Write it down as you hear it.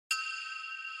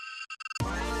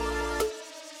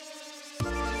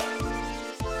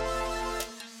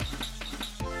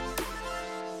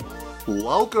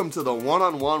Welcome to the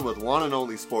One-on-One with One and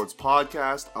Only Sports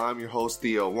podcast. I'm your host,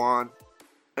 Theo Wan.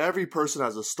 Every person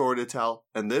has a story to tell,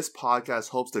 and this podcast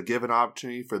hopes to give an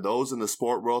opportunity for those in the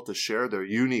sport world to share their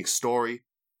unique story.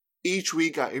 Each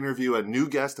week, I interview a new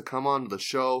guest to come on the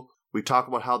show. We talk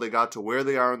about how they got to where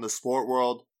they are in the sport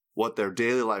world, what their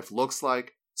daily life looks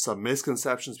like, some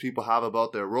misconceptions people have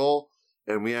about their role,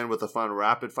 and we end with a fun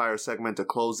rapid-fire segment to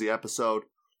close the episode.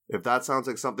 If that sounds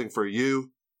like something for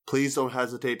you, please don't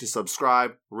hesitate to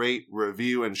subscribe, rate,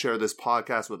 review, and share this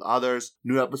podcast with others.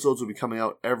 New episodes will be coming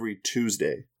out every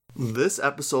Tuesday. This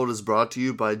episode is brought to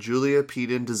you by Julia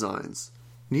Peden Designs.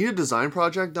 Need a design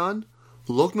project done?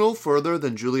 Look no further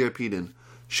than Julia Peden.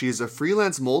 She is a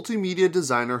freelance multimedia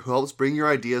designer who helps bring your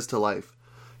ideas to life.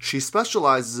 She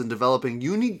specializes in developing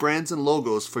unique brands and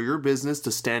logos for your business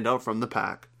to stand out from the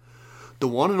pack. The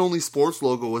One and Only Sports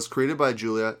logo was created by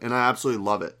Julia, and I absolutely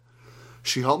love it.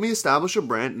 She helped me establish a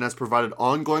brand and has provided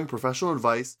ongoing professional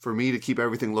advice for me to keep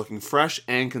everything looking fresh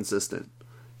and consistent.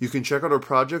 You can check out her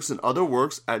projects and other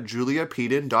works at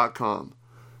juliapeden.com.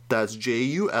 That's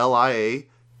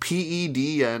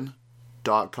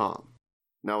JuliaPeden.com.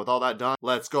 Now with all that done,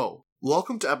 let's go.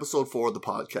 Welcome to episode 4 of the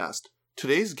podcast.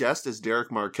 Today's guest is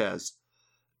Derek Marquez.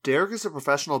 Derek is a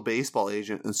professional baseball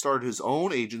agent and started his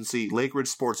own agency, Lake Ridge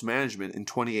Sports Management, in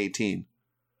 2018.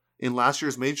 In last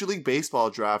year's Major League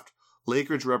Baseball draft,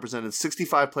 Lake Ridge represented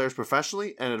 65 players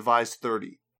professionally and advised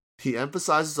 30. He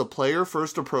emphasizes a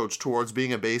player-first approach towards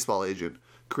being a baseball agent,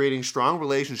 creating strong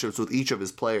relationships with each of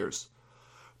his players.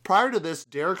 Prior to this,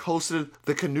 Derek hosted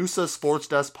the Canusa Sports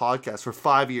Desk podcast for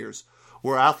 5 years,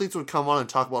 where athletes would come on and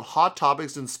talk about hot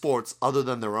topics in sports other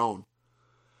than their own.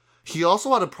 He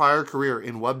also had a prior career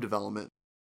in web development.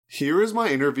 Here is my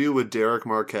interview with Derek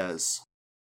Marquez.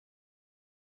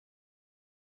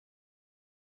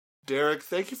 Derek,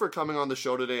 thank you for coming on the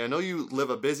show today. I know you live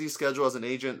a busy schedule as an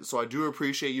agent, so I do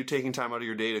appreciate you taking time out of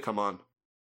your day to come on.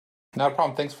 Not a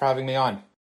problem. Thanks for having me on.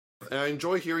 And I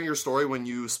enjoy hearing your story when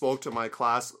you spoke to my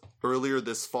class earlier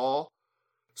this fall.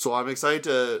 So I'm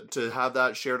excited to have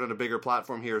that shared on a bigger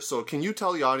platform here. So can you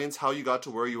tell the audience how you got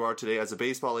to where you are today as a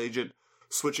baseball agent,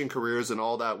 switching careers and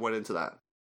all that went into that?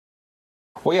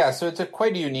 Well, yeah, so it's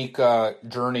quite a unique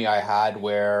journey I had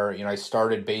where, I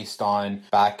started based on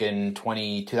back in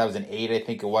 2008, I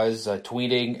think it was,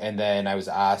 tweeting, and then I was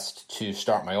asked to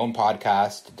start my own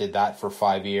podcast, did that for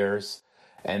 5 years,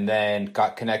 and then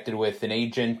got connected with an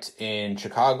agent in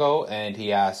Chicago, and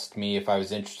he asked me if I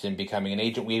was interested in becoming an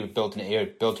agent. We built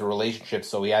a relationship,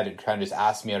 so he had to kind of just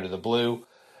ask me out of the blue.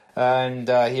 And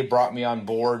he brought me on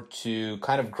board to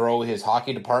kind of grow his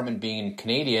hockey department, being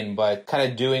Canadian, but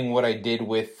kind of doing what I did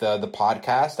with the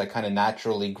podcast. I kind of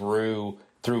naturally grew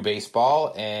through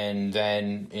baseball. And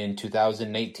then in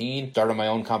 2018, started my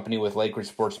own company with Lake Ridge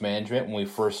Sports Management. When we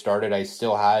first started, I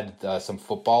still had some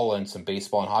football and some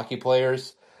baseball and hockey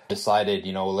players. Decided,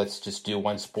 let's just do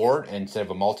one sport instead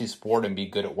of a multi-sport and be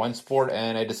good at one sport.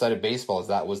 And I decided baseball, as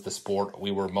that was the sport we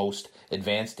were most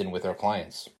advanced in with our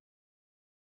clients.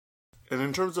 And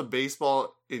in terms of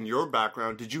baseball, in your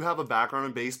background, did you have a background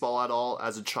in baseball at all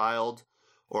as a child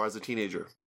or as a teenager?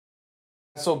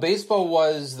 So baseball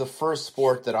was the first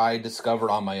sport that I discovered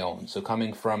on my own. So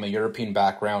coming from a European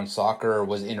background, soccer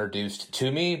was introduced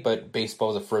to me, but baseball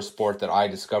was the first sport that I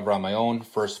discovered on my own,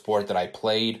 first sport that I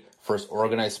played, first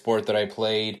organized sport that I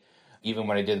played. Even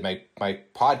when I did my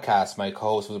podcast, my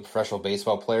co-host was a professional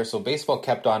baseball player. So baseball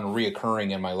kept on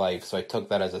reoccurring in my life. So I took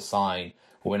that as a sign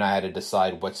when I had to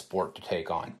decide what sport to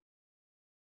take on.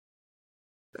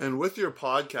 And with your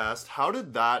podcast, how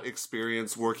did that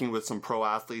experience working with some pro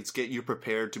athletes get you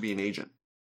prepared to be an agent?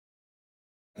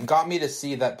 It got me to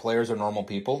see that players are normal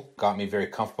people, got me very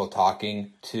comfortable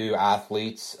talking to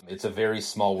athletes. It's a very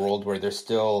small world where there's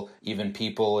still even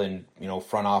people in,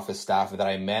 front office staff that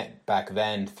I met back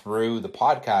then through the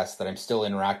podcast that I'm still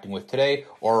interacting with today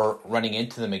or running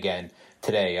into them again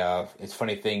today. It's a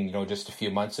funny thing, just a few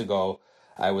months ago,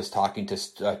 I was talking to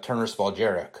Turner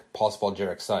Spaljaric, Paul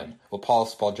Spaljaric's son. Well, Paul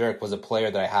Spaljarek was a player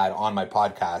that I had on my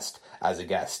podcast as a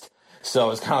guest.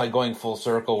 So it's kind of like going full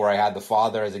circle where I had the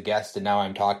father as a guest and now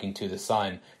I'm talking to the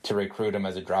son to recruit him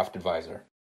as a draft advisor.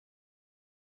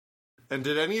 And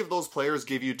did any of those players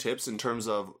give you tips in terms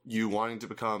of you wanting to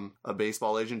become a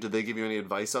baseball agent? Did they give you any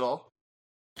advice at all?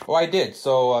 Well, I did.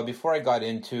 So before I got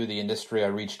into the industry, I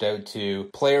reached out to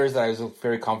players that I was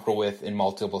very comfortable with in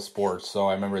multiple sports. So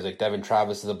I remember like Devin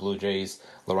Travis of the Blue Jays,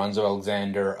 Lorenzo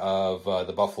Alexander of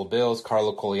the Buffalo Bills,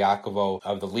 Carlo Koliakovo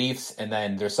of the Leafs, and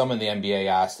then there's some in the NBA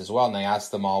asked as well. And I asked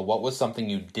them all, what was something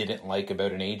you didn't like about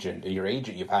your agent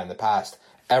you've had in the past?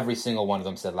 Every single one of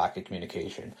them said lack of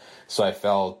communication. So I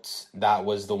felt that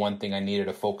was the one thing I needed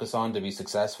to focus on to be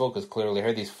successful, because clearly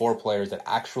here are these four players that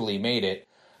actually made it,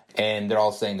 and they're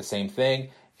all saying the same thing.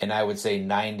 And I would say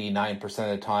 99% of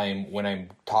the time when I'm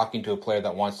talking to a player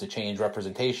that wants to change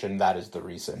representation, that is the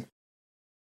reason.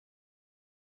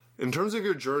 In terms of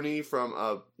your journey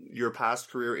from your past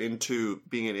career into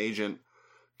being an agent,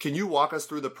 can you walk us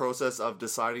through the process of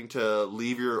deciding to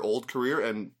leave your old career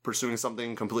and pursuing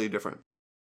something completely different?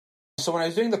 So when I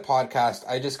was doing the podcast,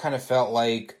 I just kind of felt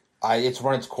like it's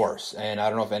run its course. And I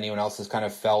don't know if anyone else has kind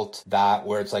of felt that,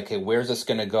 where it's like, hey, where's this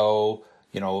going to go?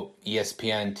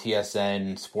 ESPN,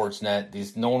 TSN,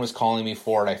 Sportsnet, no one was calling me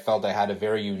for it. I felt I had a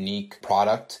very unique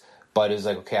product, but it was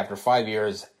like, okay, after 5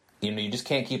 years, you just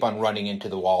can't keep on running into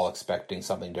the wall expecting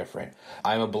something different.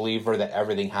 I'm a believer that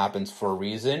everything happens for a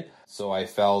reason. So I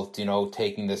felt,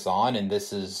 taking this on, and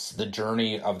this is the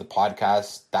journey of the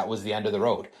podcast. That was the end of the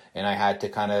road. And I had to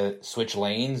kind of switch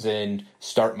lanes and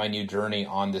start my new journey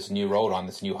on this new road, on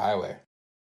this new highway.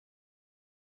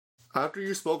 After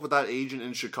you spoke with that agent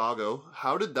in Chicago,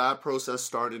 how did that process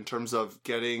start in terms of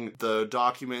getting the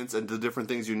documents and the different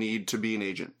things you need to be an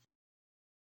agent?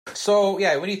 So,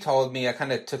 yeah, when he told me, I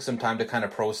kind of took some time to kind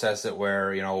of process it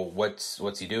where,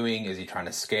 what's he doing? Is he trying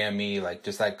to scam me? Like,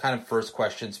 just that kind of first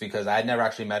questions, because I had never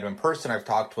actually met him in person. I've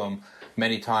talked to him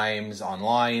many times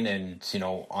online and,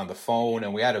 on the phone,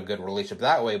 and we had a good relationship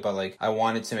that way, but, like, I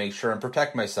wanted to make sure and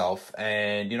protect myself.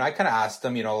 And, I kind of asked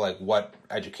him, like, what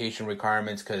education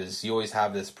requirements, because you always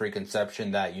have this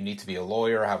preconception that you need to be a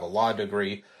lawyer, have a law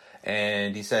degree.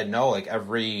 And he said, no, like,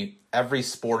 every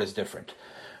sport is different.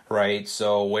 Right,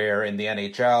 so where in the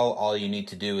NHL, all you need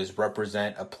to do is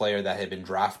represent a player that had been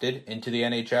drafted into the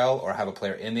NHL or have a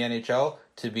player in the NHL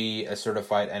to be a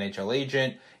certified NHL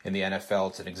agent. In the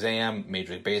NFL, it's an exam.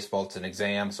 Major League Baseball, it's an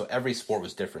exam. So every sport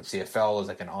was different. CFL is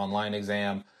like an online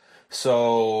exam.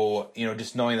 So,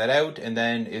 just knowing that out, and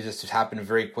then it just happened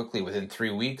very quickly. Within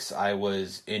 3 weeks, I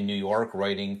was in New York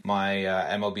writing my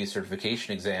MLB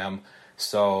certification exam.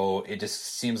 So it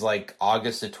just seems like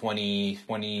August of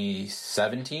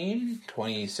 2017,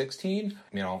 2016,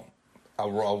 a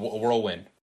whirlwind.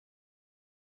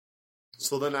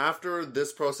 So then after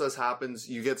this process happens,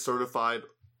 you get certified.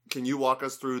 Can you walk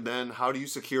us through then, how do you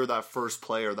secure that first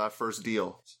player, that first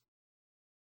deal?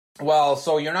 Well,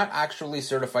 so you're not actually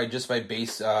certified just by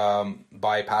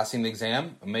passing the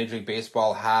exam. Major League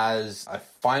Baseball has a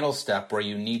final step where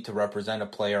you need to represent a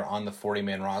player on the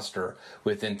 40-man roster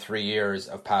within 3 years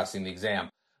of passing the exam.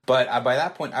 But by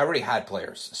that point, I already had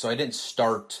players, so I didn't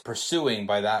start pursuing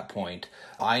by that point.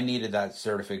 I needed that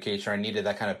certification. I needed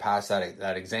that kind of pass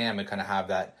that exam and kind of have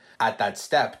that at that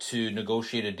step to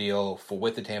negotiate a deal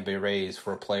with the Tampa Bay Rays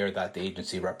for a player that the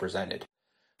agency represented.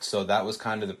 So that was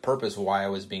kind of the purpose why I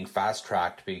was being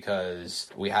fast-tracked, because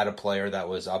we had a player that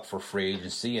was up for free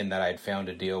agency and that I'd found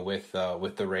a deal with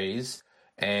the Rays.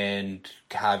 And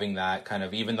having that kind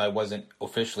of, even though I wasn't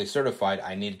officially certified,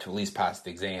 I needed to at least pass the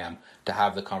exam to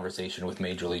have the conversation with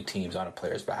major league teams on a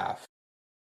player's behalf.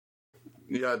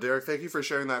 Yeah, Derek, thank you for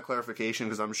sharing that clarification,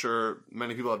 because I'm sure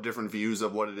many people have different views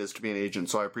of what it is to be an agent,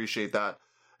 so I appreciate that.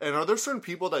 And are there certain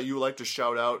people that you would like to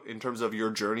shout out in terms of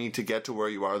your journey to get to where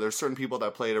you are? There's certain people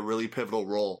that played a really pivotal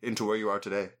role into where you are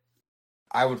today.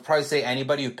 I would probably say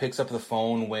anybody who picks up the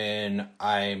phone when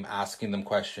I'm asking them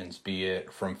questions, be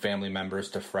it from family members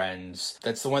to friends.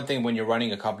 That's the one thing when you're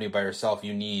running a company by yourself,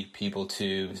 you need people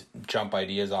to jump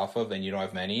ideas off of, and you don't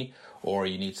have many, or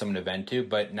you need someone to vent to.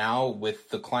 But now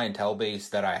with the clientele base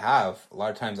that I have, a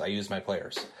lot of times I use my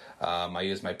players. I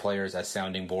use my players as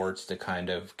sounding boards to kind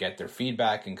of get their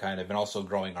feedback and also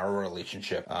growing our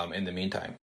relationship in the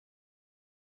meantime.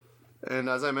 And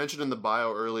as I mentioned in the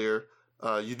bio earlier,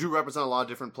 you do represent a lot of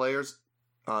different players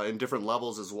in different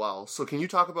levels as well. So can you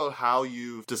talk about how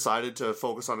you've decided to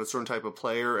focus on a certain type of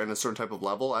player and a certain type of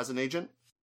level as an agent?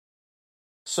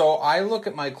 So I look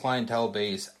at my clientele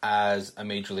base as a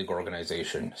major league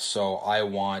organization. So I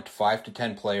want 5 to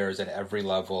 10 players at every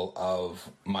level of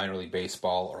minor league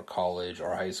baseball or college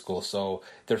or high school. So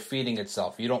they're feeding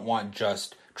itself. You don't want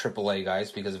just AAA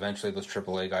guys, because eventually those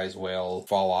AAA guys will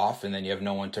fall off and then you have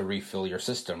no one to refill your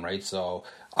system, right? So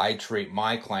I treat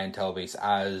my clientele base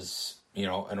as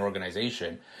an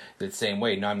organization. The same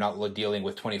way, now I'm not dealing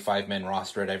with 25 men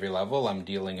roster at every level. I'm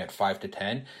dealing at 5 to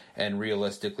 10. And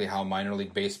realistically, how minor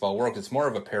league baseball works, it's more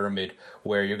of a pyramid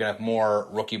where you're gonna have more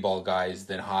rookie ball guys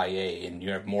than high A, and you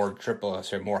have more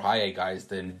more high A guys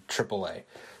than triple A.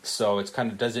 So it's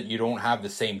kind of you don't have the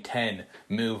same 10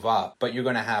 move up, but you're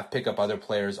going to pick up other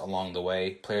players along the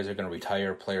way. Players are going to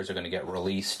retire, players are going to get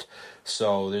released.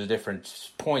 So there's different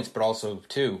points, but also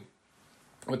too,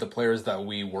 with the players that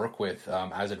we work with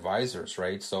as advisors,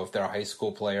 right? So if they're a high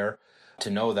school player,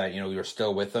 to know that, you're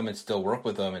still with them and still work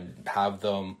with them and have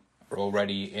them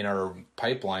already in our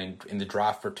pipeline in the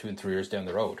draft for 2 and 3 years down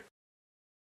the road.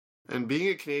 And being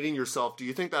a Canadian yourself, do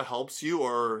you think that helps you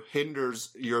or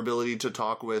hinders your ability to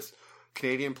talk with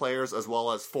Canadian players as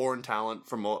well as foreign talent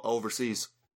from overseas?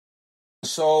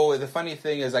 So the funny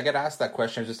thing is, I get asked that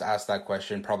question. I just asked that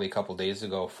question probably a couple days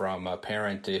ago from a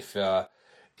parent if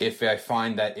I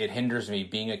find that it hinders me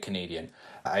being a Canadian.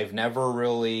 I've never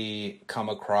really come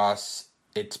across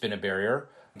it's been a barrier.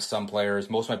 Most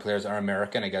of my players are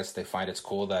American. I guess they find it's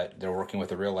cool that they're working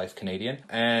with a real life Canadian.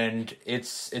 And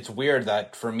it's weird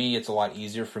that for me, it's a lot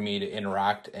easier for me to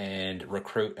interact and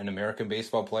recruit an American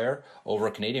baseball player over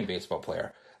a Canadian baseball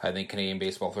player. I think Canadian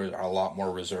baseball players are a lot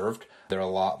more reserved. They're a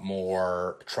lot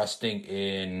more trusting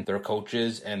in their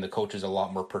coaches, and the coaches are a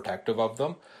lot more protective of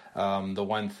them. The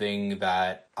one thing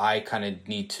that I kind of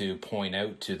need to point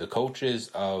out to the coaches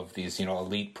of these,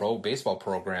 elite pro baseball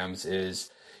programs is,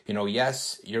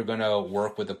 yes, you're going to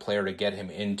work with a player to get him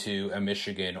into a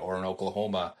Michigan or an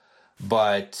Oklahoma,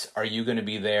 but are you going to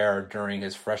be there during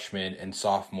his freshman and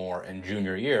sophomore and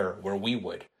junior year where we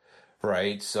would,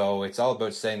 right? So it's all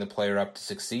about setting the player up to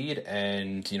succeed.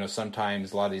 And,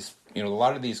 sometimes a lot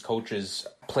of these coaches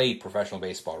play professional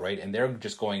baseball, right? And they're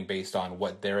just going based on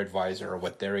what their advisor or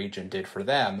what their agent did for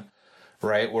them.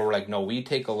 Right, where we're like, no, we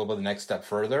take a little bit the next step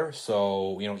further.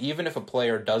 So, even if a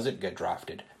player doesn't get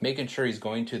drafted, making sure he's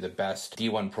going to the best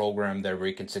D1 program there where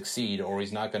he can succeed, or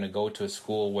he's not going to go to a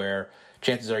school where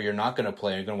chances are you're not going to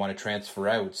play, you're going to want to transfer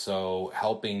out. So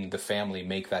helping the family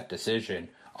make that decision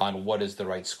on what is the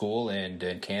right school. And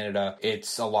in Canada,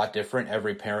 it's a lot different.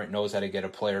 Every parent knows how to get a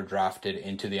player drafted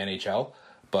into the NHL,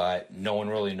 but no one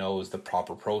really knows the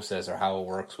proper process or how it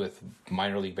works with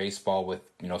minor league baseball with,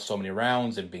 so many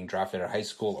rounds and being drafted at high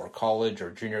school or college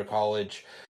or junior college.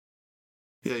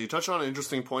 Yeah, you touched on an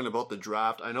interesting point about the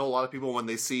draft. I know a lot of people, when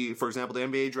they see, for example, the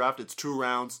NBA draft, it's 2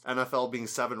 rounds, NFL being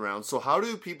 7 rounds. So how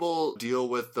do people deal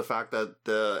with the fact that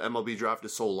the MLB draft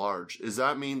is so large? Does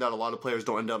that mean that a lot of players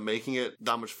don't end up making it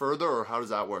that much further, or how does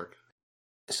that work?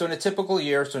 So in a typical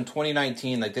year, so in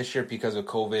 2019, like this year because of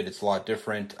COVID, it's a lot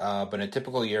different. But in a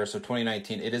typical year, so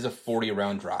 2019, it is a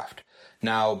 40-round draft.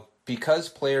 Now, because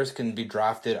players can be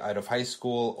drafted out of high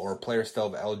school or players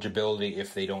still have eligibility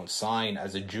if they don't sign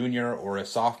as a junior or a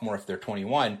sophomore if they're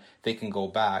 21, they can go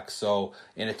back. So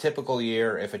in a typical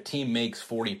year, if a team makes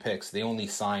 40 picks, they only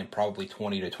sign probably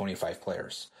 20 to 25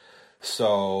 players.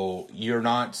 So you're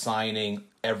not signing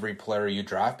every player you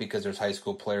draft because there's high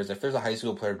school players. If there's a high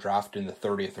school player drafted in the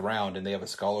 30th round and they have a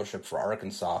scholarship for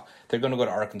Arkansas, they're going to go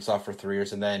to Arkansas for 3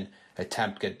 years and then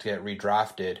attempt to get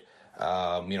redrafted,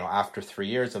 after 3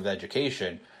 years of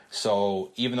education.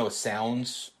 So even though it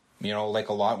sounds, like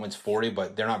a lot when it's 40,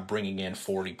 but they're not bringing in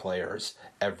 40 players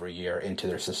every year into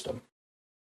their system.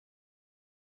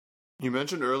 You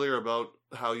mentioned earlier about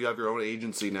how you have your own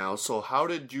agency now. So how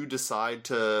did you decide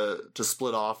to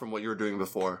split off from what you were doing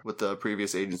before with the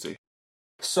previous agency?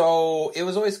 So it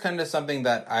was always kind of something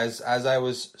that as I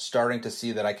was starting to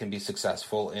see that I can be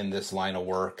successful in this line of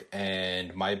work,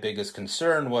 and my biggest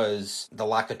concern was the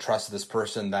lack of trust of this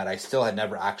person that I still had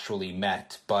never actually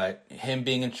met. But him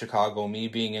being in Chicago, me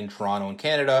being in Toronto and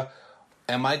Canada,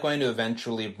 am I going to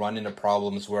eventually run into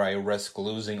problems where I risk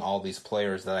losing all these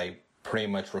players that I pretty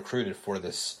much recruited for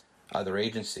this other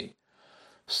agency?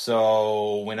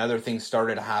 So when other things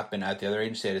started to happen at the other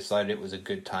agency, I decided it was a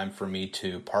good time for me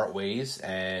to part ways.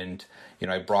 And,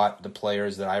 I brought the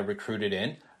players that I recruited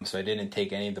in. So I didn't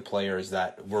take any of the players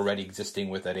that were already existing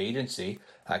with that agency.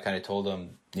 I kind of told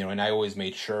them, and I always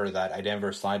made sure that I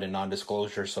never signed a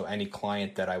non-disclosure. So any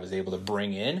client that I was able to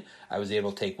bring in, I was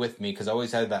able to take with me, because I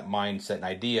always had that mindset and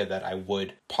idea that I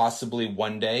would possibly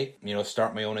one day,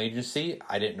 start my own agency.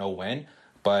 I didn't know when.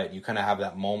 But you kind of have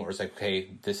that moment where it's like,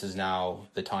 okay, this is now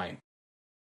the time.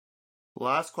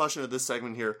 Last question of this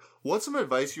segment here. What's some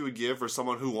advice you would give for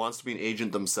someone who wants to be an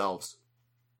agent themselves?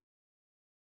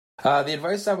 The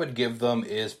advice I would give them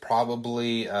is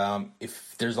probably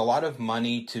if there's a lot of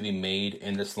money to be made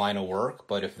in this line of work,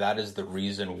 but if that is the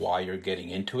reason why you're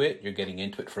getting into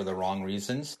it for the wrong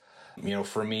reasons.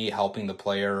 For me, helping the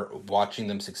player, watching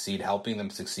them succeed, helping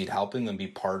them be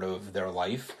part of their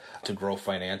life to grow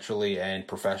financially and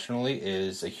professionally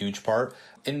is a huge part.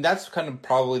 And that's kind of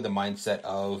probably the mindset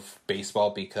of baseball,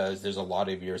 because there's a lot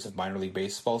of years of minor league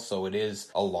baseball. So it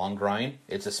is a long grind.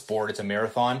 It's a sport. It's a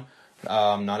marathon.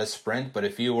 Not a sprint. But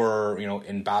if you were,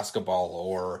 in basketball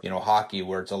or, hockey,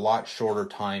 where it's a lot shorter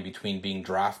time between being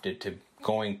drafted to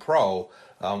going pro,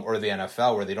 or the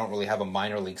NFL, where they don't really have a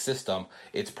minor league system,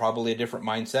 it's probably a different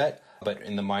mindset. But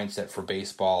in the mindset for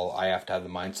baseball, I have to have the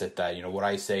mindset that, what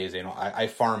I say is, I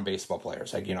farm baseball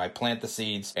players. Like, I plant the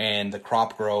seeds and the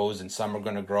crop grows, and some are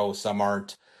going to grow, some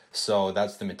aren't. So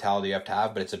that's the mentality you have to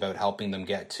have, but it's about helping them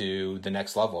get to the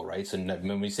next level, right? So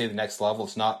when we say the next level,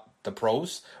 it's not the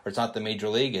pros, or it's not the major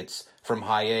league. It's from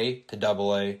high A to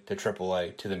double A to triple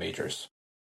A to the majors.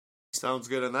 Sounds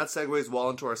good. And that segues well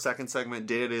into our second segment,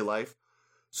 day-to-day life.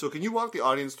 So can you walk the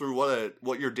audience through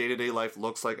what your day-to-day life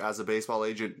looks like as a baseball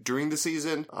agent during the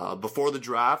season, before the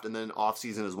draft, and then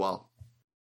off-season as well?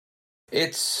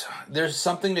 There's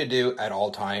something to do at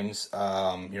all times.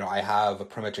 I have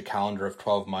pretty much a calendar of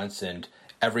 12 months, and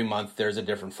every month there's a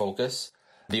different focus.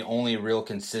 The only real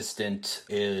consistent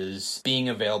is being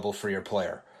available for your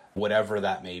player, whatever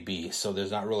that may be. So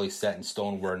there's not really set in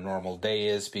stone where a normal day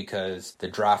is, because the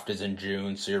draft is in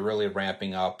June, so you're really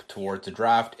ramping up towards the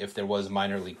draft. If there was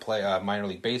minor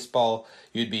league baseball,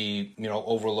 you'd be,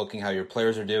 overlooking how your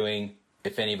players are doing,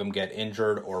 if any of them get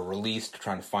injured or released,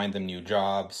 trying to find them new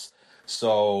jobs.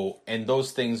 So, and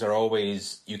those things are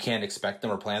always, you can't expect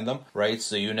them or plan them, right?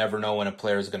 So you never know when a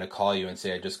player is going to call you and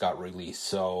say, I just got released.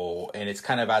 So, and it's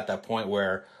kind of at that point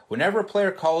where whenever a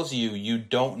player calls you, you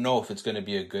don't know if it's going to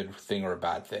be a good thing or a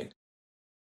bad thing.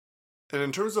 And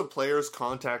in terms of players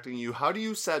contacting you, how do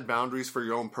you set boundaries for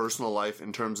your own personal life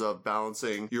in terms of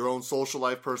balancing your own social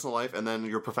life, personal life, and then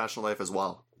your professional life as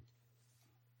well?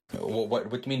 What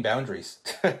do you mean boundaries?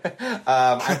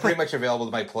 I'm pretty much available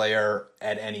to my player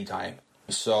at any time.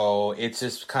 So it's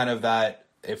just kind of that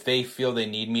if they feel they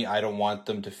need me, I don't want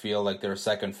them to feel like they're a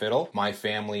second fiddle. My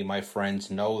family, my friends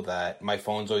know that my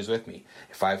phone's always with me.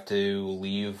 If I have to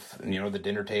leave, the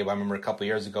dinner table, I remember a couple of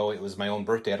years ago, it was my own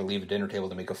birthday. I had to leave the dinner table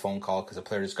to make a phone call because a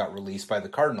player just got released by the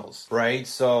Cardinals, right?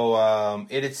 So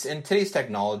it's in today's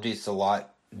technology, it's a lot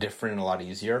different and a lot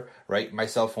easier, right? My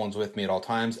cell phone's with me at all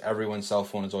times. Everyone's cell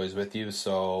phone is always with you.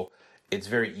 So it's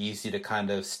very easy to kind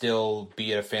of still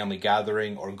be at a family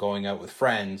gathering or going out with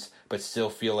friends, but still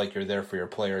feel like you're there for your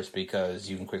players because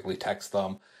you can quickly text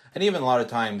them. And even a lot of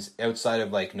times outside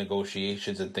of like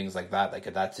negotiations and things like that, like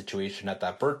at that situation at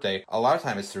that birthday, a lot of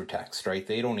time it's through text, right?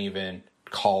 They don't even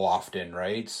call often,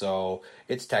 right? So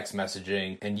it's text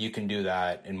messaging, and you can do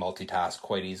that and multitask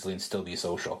quite easily and still be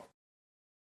social.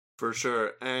 For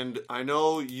sure. And I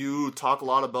know you talk a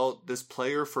lot about this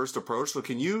player first approach. So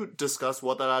can you discuss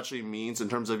what that actually means in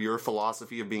terms of your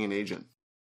philosophy of being an agent?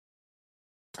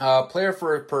 Player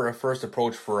first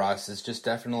approach for us is just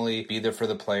definitely be there for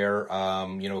the player,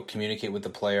 communicate with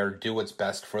the player, do what's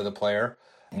best for the player.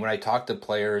 When I talk to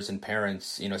players and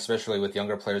parents, especially with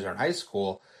younger players who are in high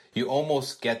school, you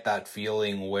almost get that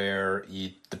feeling where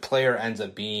the player ends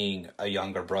up being a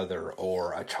younger brother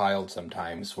or a child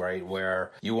sometimes, right?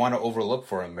 Where you want to overlook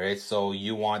for him, right? So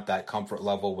you want that comfort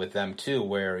level with them too,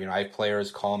 where, I have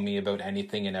players call me about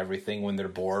anything and everything when they're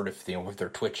bored, if they're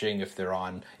twitching, if they're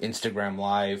on Instagram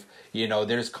Live,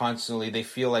 there's constantly, they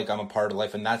feel like I'm a part of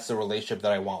life, and that's the relationship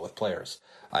that I want with players.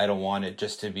 I don't want it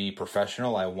just to be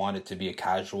professional. I want it to be a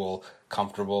casual,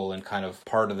 comfortable, and kind of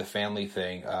part of the family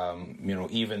thing.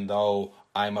 Even though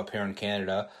I'm up here in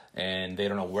Canada and they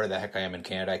don't know where the heck I am in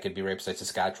Canada, I could be right beside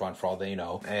Saskatchewan for all they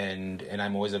know, and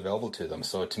I'm always available to them.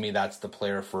 So to me, that's the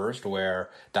player first, where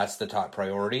that's the top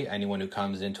priority. Anyone who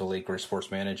comes into Lakers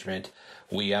Sports Management,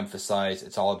 we emphasize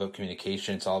it's all about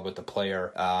communication. It's all about the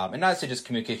player, and not to say just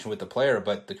communication with the player,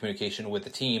 but the communication with the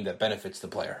team that benefits the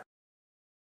player.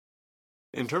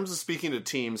 In terms of speaking to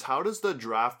teams, how does the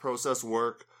draft process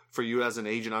work for you as an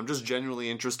agent? I'm just genuinely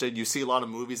interested. You see a lot of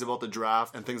movies about the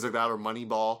draft and things like that, or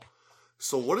Moneyball.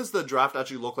 So what does the draft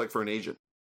actually look like for an agent?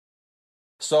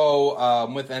 So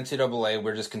with NCAA,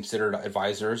 we're just considered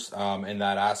advisors in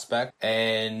that aspect.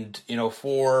 And,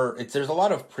 there's a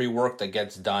lot of pre-work that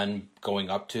gets done going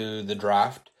up to the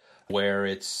draft, where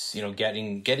it's,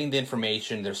 getting the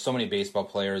information. There's so many baseball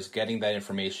players, getting that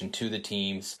information to the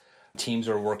teams. Teams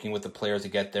are working with the players to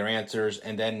get their answers.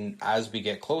 And then as we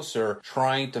get closer,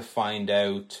 trying to find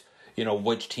out,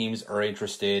 which teams are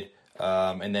interested,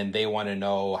 And then they want to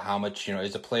know how much,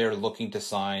 is a player looking to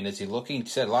sign? Is he looking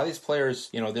to, a lot of these players,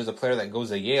 there's a player that goes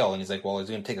to Yale and he's like, well, is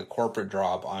he going to take a corporate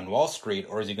job on Wall Street,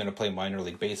 or is he going to play minor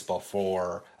league baseball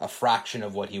for a fraction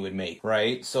of what he would make,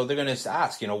 right? So they're going to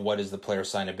ask, what is the player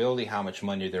signability? How much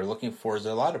money they're looking for? Is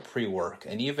there a lot of pre-work?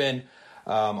 And even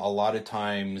a lot of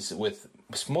times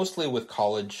mostly with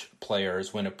college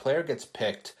players, when a player gets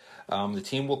picked, the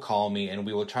team will call me and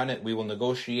we will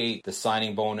negotiate the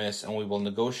signing bonus and we will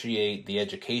negotiate the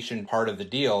education part of the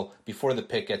deal before the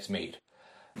pick gets made.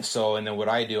 So, and then what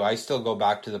I do, I still go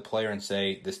back to the player and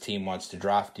say, this team wants to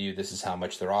draft you. This is how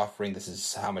much they're offering. This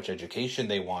is how much education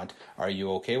they want. Are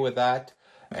you okay with that?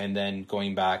 And then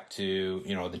going back to,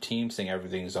 the team saying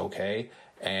everything's okay.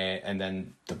 And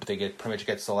then they pretty much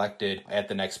get selected at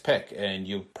the next pick. And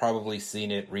you've probably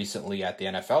seen it recently at the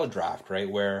NFL draft, right?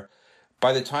 Where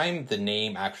by the time the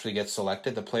name actually gets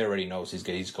selected, the player already knows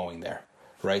he's going there,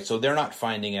 right? So they're not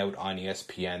finding out on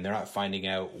ESPN. They're not finding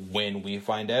out when we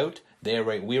find out.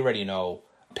 We already know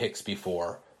picks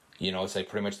before. It's like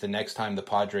pretty much the next time the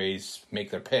Padres make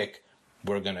their pick,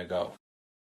 we're going to go.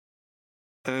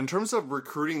 And in terms of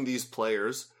recruiting these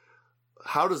players,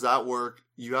 how does that work?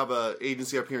 You have an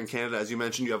agency up here in Canada. As you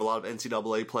mentioned, you have a lot of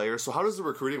NCAA players. So how does the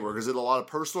recruiting work? Is it a lot of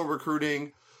personal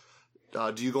recruiting?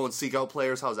 Do you go and seek out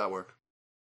players? How does that work?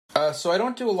 So I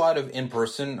don't do a lot of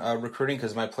in-person recruiting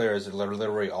because my players are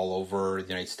literally all over the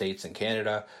United States and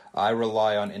Canada. I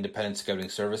rely on independent scouting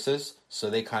services, so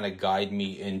they kind of guide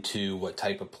me into what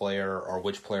type of player or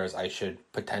which players I should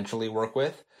potentially work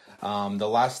with. The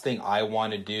last thing I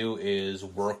want to do is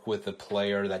work with a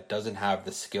player that doesn't have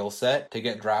the skill set to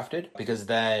get drafted, because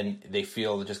then they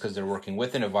feel that just because they're working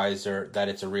with an advisor that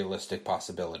it's a realistic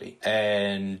possibility.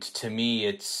 And to me,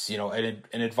 it's, an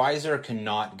advisor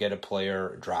cannot get a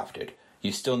player drafted.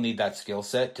 You still need that skill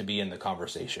set to be in the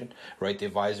conversation, right? The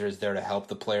advisor is there to help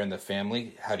the player and the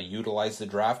family how to utilize the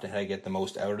draft and how to get the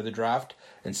most out of the draft,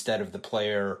 instead of the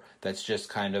player that's just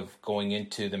kind of going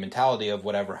into the mentality of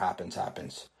whatever happens.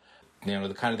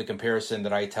 The comparison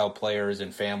that I tell players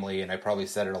and family, and I probably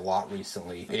said it a lot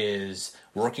recently, is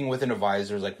working with an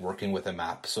advisor is like working with a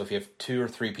map. So if you have 2 or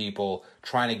 3 people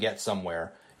trying to get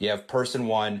somewhere, you have person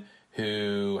 1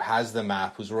 who has the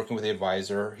map, who's working with the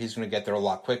advisor. He's going to get there a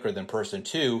lot quicker than person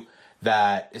 2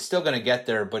 that is still going to get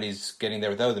there, but he's getting there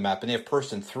without the map. And you have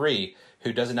person 3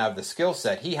 who doesn't have the skill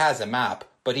set. He has a map,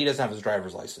 but he doesn't have his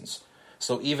driver's license.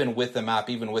 So even with the map,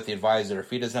 even with the advisor, if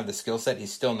he doesn't have the skill set,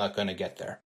 he's still not going to get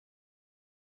there.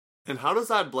 And how does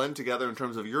that blend together in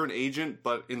terms of you're an agent,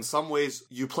 but in some ways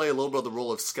you play a little bit of the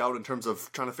role of scout in terms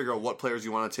of trying to figure out what players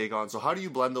you want to take on. So how do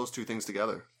you blend those two things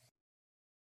together?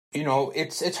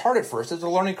 It's hard at first. It's a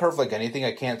learning curve like anything.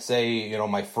 I can't say,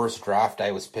 my first draft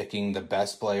I was picking the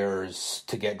best players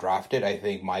to get drafted. I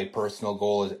think my personal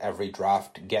goal is every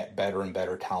draft get better and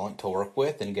better talent to work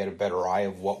with and get a better eye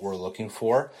of what we're looking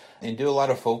for, and do a lot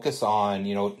of focus on,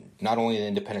 not only the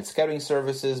independent scouting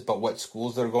services, but what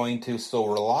schools they're going to. So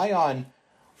rely on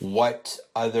what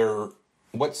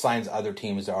signs other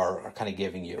teams are kind of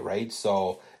giving you, right?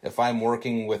 So if I'm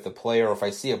working with a player, or if I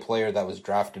see a player that was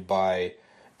drafted by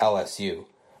LSU,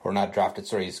 or not drafted,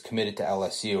 sorry, he's committed to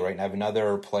LSU, right? And I have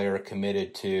another player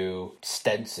committed to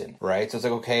Stenson, right? So it's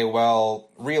like, okay, well,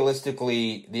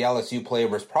 realistically, the LSU player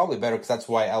was probably better because that's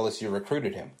why LSU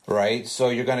recruited him, right? So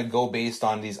you're going to go based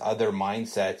on these other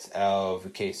mindsets of,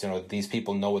 okay, so these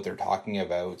people know what they're talking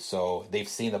about, so they've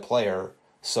seen the player.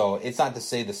 So it's not to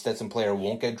say the Stetson player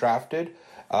won't get drafted.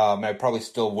 I probably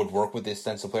still would work with this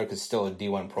Stetson player because it's still a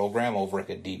D1 program over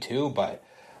like a D2, but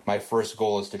my first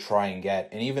goal is to try and get,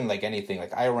 and even like anything,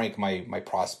 like I rank my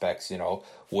prospects,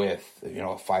 with, a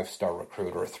 5-star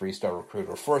recruit or a 3-star recruit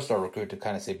or 4-star recruit to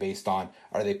kind of say based on,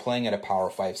 are they playing at a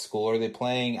Power 5 school, or are they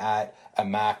playing at a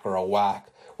MAC or a WAC,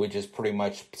 which is pretty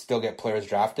much still get players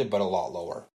drafted, but a lot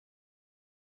lower.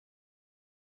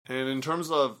 And in terms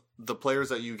of the players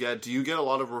that you get, do you get a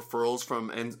lot of referrals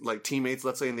from like teammates,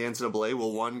 let's say in the NCAA?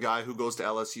 Will one guy who goes to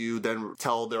LSU then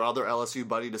tell their other LSU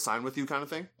buddy to sign with you kind of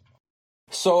thing?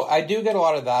 So I do get a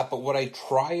lot of that, but what I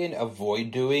try and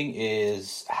avoid doing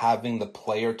is having the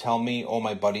player tell me, oh,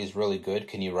 my buddy's really good,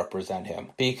 can you represent him?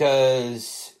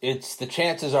 Because the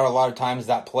chances are a lot of times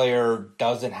that player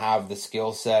doesn't have the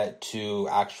skill set to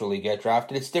actually get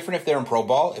drafted. It's different if they're in pro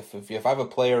ball. If I have a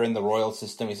player in the Royal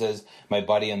system, he says, my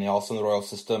buddy and also in the Royal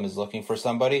system is looking for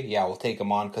somebody, yeah, we'll take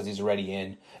him on because he's already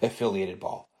in affiliated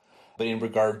ball. But in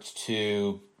regards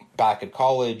to back at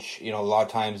college, a lot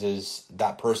of times is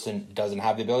that person doesn't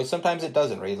have the ability. Sometimes it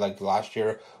doesn't, right? Like last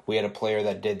year, we had a player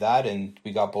that did that, and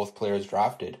we got both players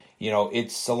drafted.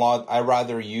 It's a lot. I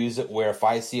rather use it where if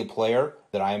I see a player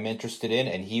that I'm interested in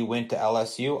and he went to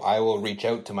LSU, I will reach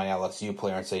out to my LSU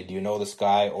player and say, do you know this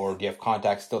guy, or do you have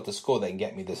contacts still at the school that can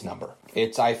get me this number?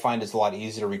 I find it's a lot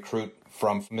easier to recruit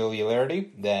from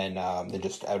familiarity than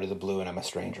just out of the blue and I'm a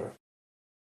stranger.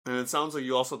 And it sounds like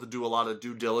you also have to do a lot of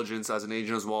due diligence as an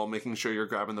agent as well, making sure you're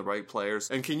grabbing the right players.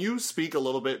 And can you speak a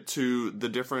little bit to the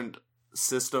different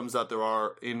systems that there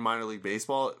are in minor league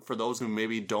baseball for those who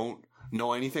maybe don't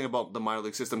know anything about the minor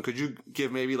league system? Could you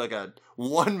give maybe like a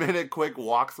 1 minute quick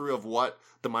walkthrough of what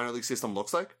the minor league system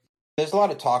looks like? There's a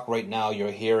lot of talk right now you're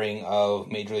hearing of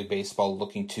Major League Baseball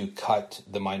looking to cut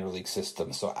the minor league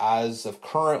system. So as of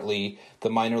currently, the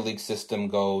minor league system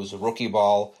goes rookie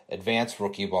ball, advanced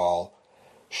rookie ball,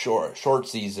 short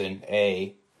season,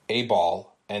 A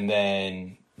ball, and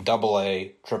then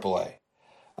AA, AAA.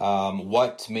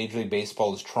 What Major League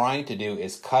Baseball is trying to do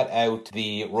is cut out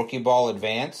the rookie ball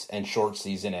advance and short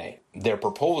season A. Their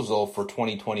proposal for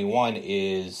 2021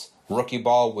 is rookie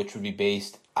ball, which would be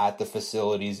based at the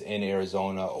facilities in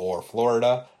Arizona or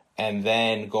Florida, and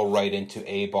then go right into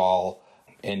A ball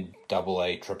in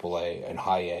AA, AAA, and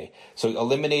high A. So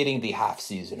eliminating the half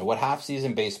season. What half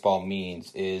season baseball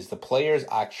means is the players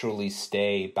actually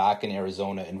stay back in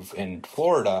Arizona and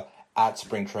Florida at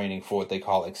spring training for what they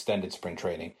call extended spring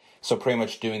training. So pretty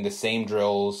much doing the same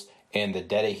drills in the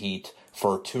dead of heat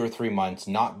for 2 or 3 months,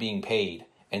 not being paid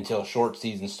until short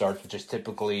season starts, which is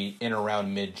typically in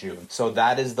around mid-June. So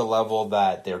that is the level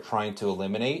that they're trying to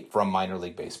eliminate from minor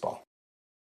league baseball.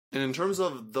 And in terms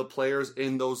of the players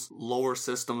in those lower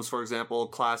systems, for example,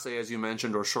 Class A, as you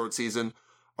mentioned, or short season,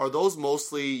 are those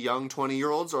mostly young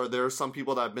 20-year-olds, or are there some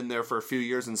people that have been there for a few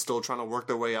years and still trying to work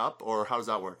their way up, or how does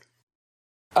that work?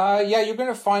 You're going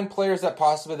to find players that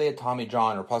possibly they had Tommy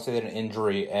John or possibly they had an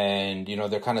injury and,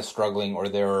 they're kind of struggling or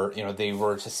they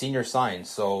were a senior sign.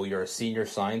 So you're a senior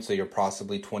sign, so you're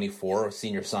possibly 24, a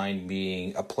senior sign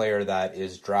being a player that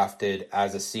is drafted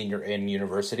as a senior in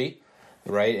university,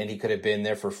 right? And he could have been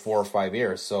there for 4 or 5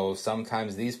 years. So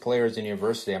sometimes these players in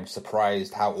university, I'm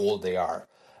surprised how old they are.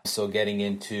 So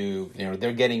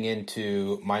they're getting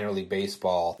into minor league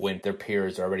baseball when their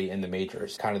peers are already in the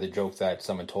majors. Kind of the joke that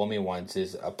someone told me once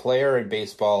is a player in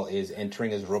baseball is entering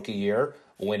his rookie year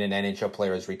when an NHL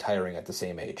player is retiring at the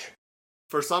same age.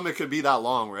 For some, it could be that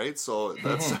long, right? So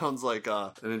that sounds like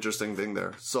an interesting thing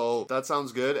there. So that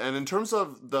sounds good. And in terms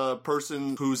of the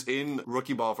person who's in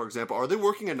rookie ball, for example, are they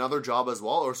working another job as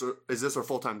well, or is this their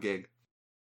full-time gig?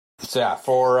 So yeah,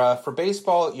 for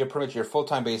baseball, you're pretty much your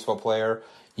full-time baseball player.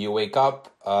 You wake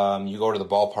up, you go to the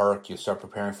ballpark, you start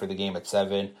preparing for the game at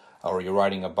 7, or you're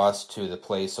riding a bus to the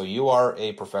place. So you are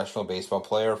a professional baseball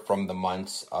player from the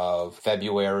months of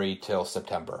February till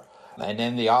September. And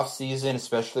in the off season,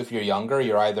 especially if you're younger,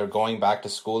 you're either going back to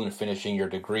school and finishing your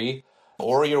degree,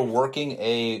 or you're working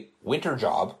a winter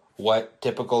job, what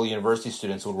typical university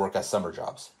students would work as summer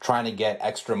jobs, trying to get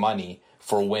extra money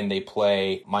for when they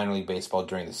play minor league baseball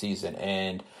during the season.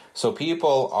 And so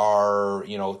people are,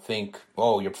 think,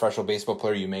 oh, you're a professional baseball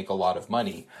player, you make a lot of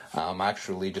money.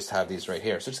 Actually, just have these right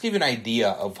here. So just give you an idea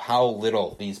of how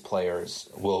little these players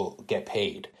will get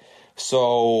paid.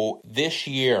 So this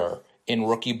year in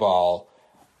rookie ball,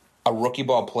 a rookie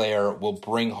ball player will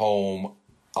bring home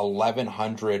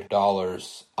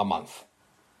 $1,100 a month.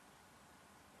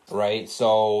 Right,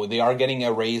 so they are getting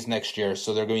a raise next year,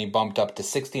 so they're going to be bumped up to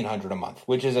 $1,600 a month,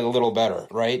 which is a little better,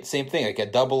 right? Same thing, like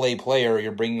a AA player,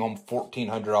 you're bringing home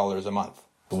 $1,400 a month,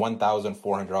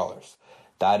 $1,400.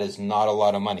 That is not a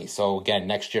lot of money. So again,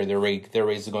 next year their raise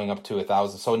is going up to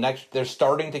 $1,000. So next they're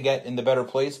starting to get in the better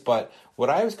place. But what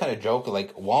I was kind of joking,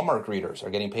 like Walmart greeters are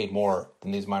getting paid more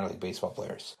than these minor league baseball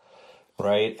players.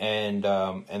 Right, and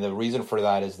the reason for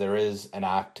that is there is an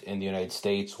act in the United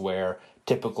States where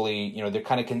typically, they're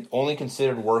kind of only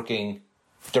considered working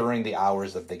during the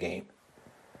hours of the game.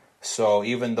 So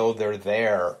even though they're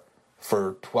there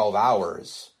for 12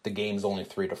 hours, the game's only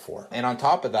 3 to 4. And on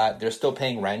top of that, they're still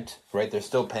paying rent, right? They're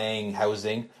still paying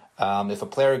housing. If a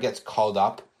player gets called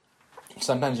up,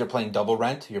 sometimes you're paying double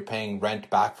rent. You're paying rent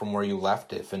back from where you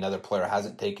left if another player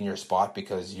hasn't taken your spot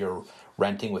because you're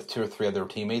renting with 2 or 3 other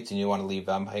teammates and you want to leave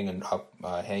them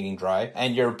hanging dry.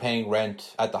 And you're paying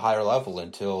rent at the higher level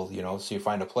until, so you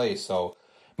find a place. So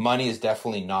money is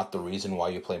definitely not the reason why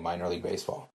you play minor league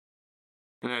baseball.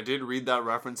 And I did read that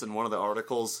reference in one of the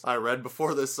articles I read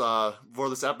before this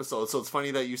episode. So it's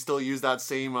funny that you still use that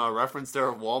same reference there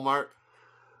of Walmart.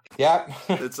 Yeah.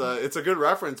 It's a good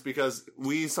reference because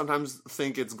we sometimes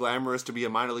think it's glamorous to be a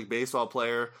minor league baseball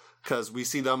player because we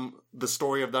see the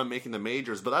story of them making the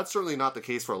majors, but that's certainly not the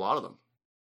case for a lot of them.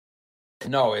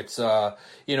 No, it's,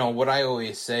 what I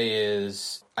always say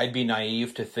is I'd be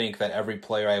naive to think that every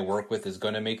player I work with is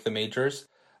going to make the majors.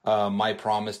 My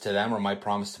promise to them or my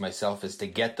promise to myself is to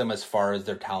get them as far as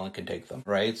their talent can take them,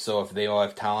 right? So if they all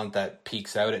have talent that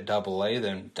peaks out at AA,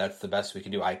 then that's the best we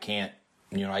can do. I can't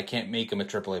make them a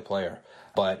AAA player,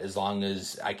 but as long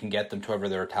as I can get them to wherever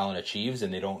their talent achieves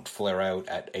and they don't flare out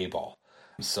at A ball.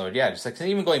 So yeah, just like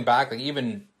even going back, like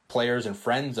even players and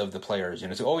friends of the players,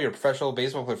 say, oh, you're a professional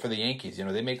baseball player for the Yankees.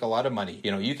 They make a lot of money.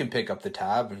 You can pick up the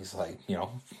tab. And he's like,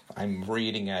 I'm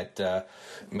reading at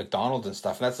McDonald's and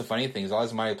stuff. And that's the funny thing is all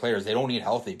these minor players, they don't eat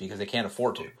healthy because they can't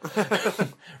afford to,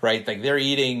 right? Like they're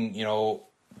eating,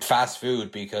 fast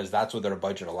food because that's what their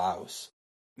budget allows.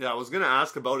 Yeah, I was going to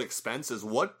ask about expenses.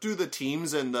 What do the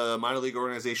teams and the minor league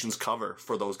organizations cover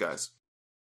for those guys?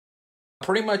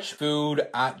 Pretty much food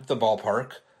at the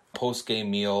ballpark,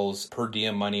 post-game meals, per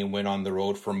diem money when on the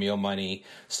road for meal money.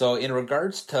 So in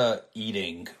regards to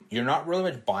eating, you're not really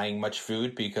much buying much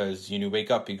food because you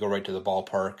wake up, you go right to the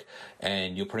ballpark,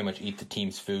 and you'll pretty much eat the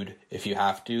team's food if you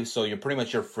have to. So you're pretty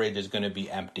much your fridge is going to be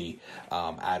empty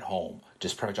at home,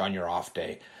 just pretty much on your off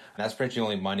day. And that's pretty much the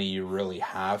only money you really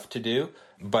have to do.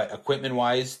 But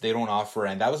equipment-wise, they don't offer,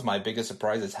 and that was my biggest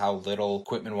surprise is how little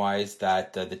equipment-wise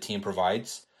that the team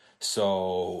provides.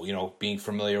 So, being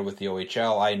familiar with the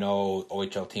OHL, I know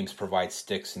OHL teams provide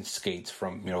sticks and skates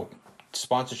from,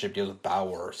 sponsorship deals with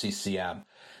Bauer or CCM.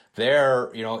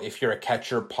 There, if you're a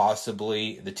catcher,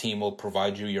 possibly the team will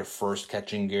provide you your first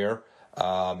catching gear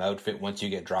outfit once you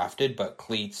get drafted, but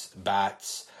cleats,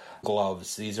 bats,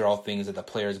 gloves, these are all things that the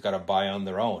players got to buy on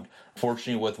their own.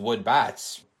 Fortunately, with wood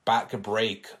bats, bat could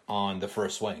break on the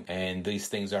first swing, and these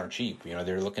things aren't cheap.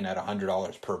 They're looking at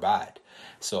 $100 per bat.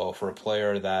 So for a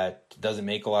player that doesn't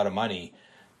make a lot of money,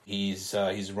 he's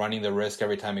running the risk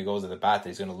every time he goes to the bat that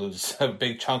he's going to lose a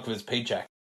big chunk of his paycheck.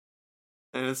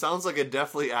 And it sounds like it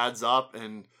definitely adds up,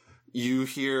 and you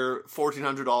hear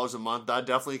 $1,400 a month, that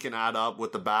definitely can add up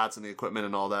with the bats and the equipment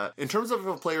and all that. In terms of if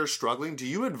a player is struggling, do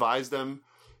you advise them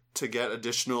to get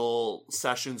additional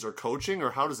sessions or coaching,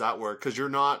 or how does that work? Because you're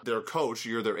not their coach,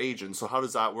 you're their agent. So how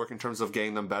does that work in terms of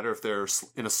getting them better if they're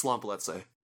in a slump, let's say?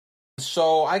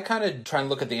 So I kind of try and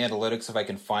look at the analytics if I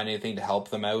can find anything to help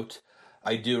them out.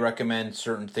 I do recommend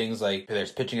certain things like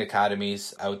there's pitching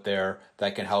academies out there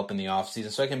that can help in the off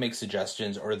season. So I can make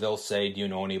suggestions, or they'll say, do you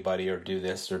know anybody, or do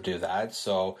this or do that.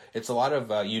 So it's a lot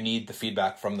of, you need the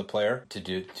feedback from the player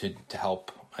to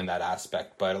help in that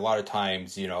aspect. But a lot of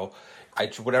times,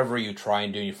 whatever you try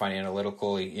and do, you find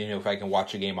analytically, if I can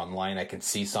watch a game online, I can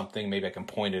see something, maybe I can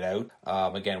point it out.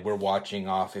 Again, we're watching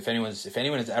off. If anyone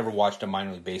has ever watched a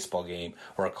minor league baseball game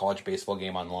or a college baseball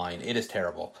game online, it is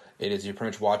terrible. It is, you're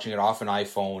pretty much watching it off an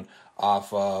iPhone,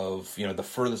 off of, the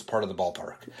furthest part of the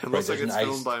ballpark. It looks like it's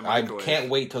filmed by a microwave. I can't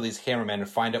wait till these cameramen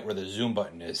find out where the zoom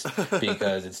button is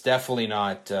because it's definitely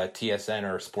not TSN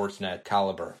or Sportsnet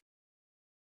caliber.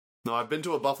 No, I've been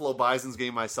to a Buffalo Bisons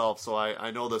game myself, so I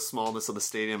know the smallness of the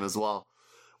stadium as well.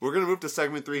 We're going to move to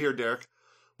segment 3 here, Derek.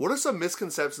 What are some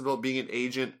misconceptions about being an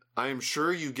agent? I am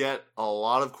sure you get a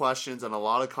lot of questions and a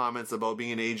lot of comments about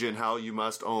being an agent, how you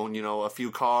must own, a few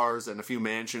cars and a few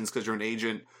mansions because you're an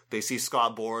agent. They see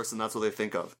Scott Boras and that's what they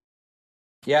think of.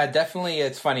 Yeah, definitely.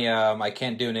 It's funny. I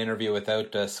can't do an interview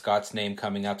without Scott's name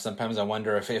coming up. Sometimes I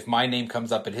wonder if my name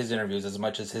comes up at his interviews as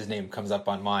much as his name comes up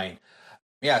on mine.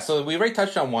 Yeah, so we already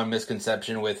touched on one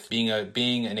misconception with being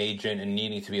an agent and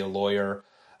needing to be a lawyer.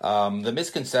 The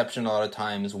misconception a lot of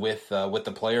times with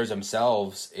the players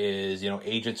themselves is,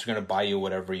 agents are going to buy you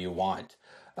whatever you want,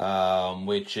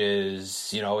 which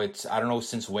is, it's, I don't know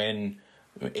since when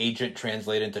agent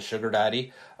translated into sugar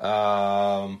daddy.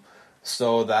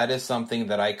 So that is something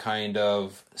that I kind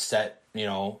of set,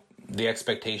 the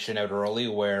expectation out early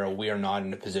where we are not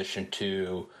in a position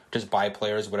to just buy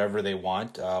players whatever they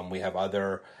want. We have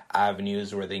other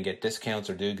avenues where they can get discounts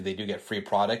or they do get free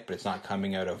product, but it's not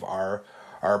coming out of our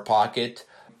pocket.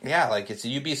 Yeah,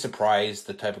 you'd be surprised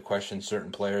the type of questions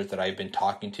certain players that I've been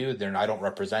talking to. I don't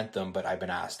represent them, but I've been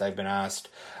asked.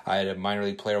 I had a minor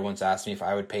league player once ask me if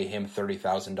I would pay him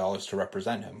 $30,000 to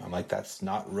represent him. I'm like, that's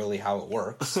not really how it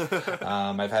works.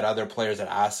 I've had other players that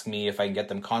ask me if I can get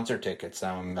them concert tickets.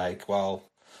 I'm like, well,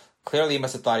 clearly he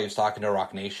must have thought he was talking to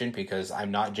Rock Nation because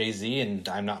I'm not Jay-Z and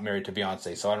I'm not married to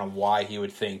Beyonce. So I don't know why he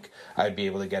would think I'd be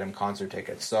able to get him concert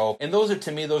tickets. So, and those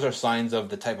are signs of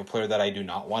the type of player that I do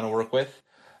not want to work with.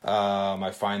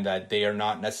 I find that they are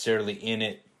not necessarily in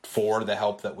it for the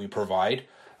help that we provide.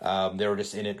 They were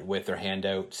just in it with their hand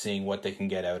out, seeing what they can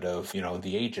get out of,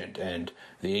 the agent. And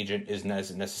the agent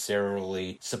isn't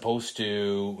necessarily supposed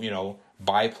to,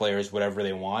 buy players whatever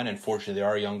they want. Unfortunately, there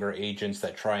are younger agents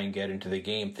that try and get into the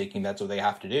game thinking that's what they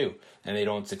have to do, and they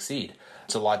don't succeed.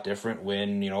 It's a lot different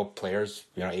when, players,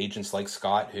 agents like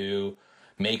Scott who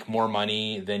make more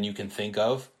money than you can think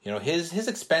of. His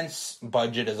expense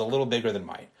budget is a little bigger than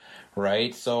mine,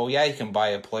 right? So yeah, he can buy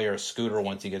a player a scooter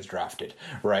once he gets drafted,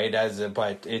 right?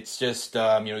 But it's just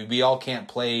we all can't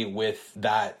play with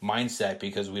that mindset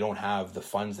because we don't have the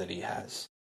funds that he has.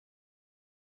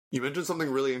 You mentioned something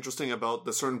really interesting about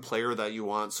the certain player that you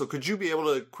want. So could you be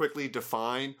able to quickly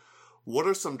define what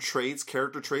are some traits,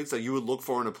 character traits that you would look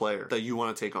for in a player that you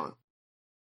want to take on?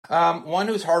 One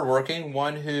who's hardworking,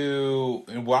 what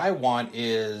I want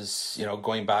is,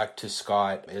 going back to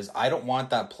Scott, is I don't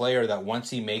want that player that once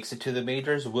he makes it to the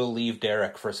majors will leave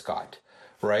Derek for Scott,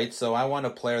 right? So I want a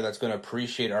player that's going to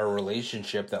appreciate our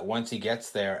relationship, that once he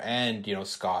gets there and,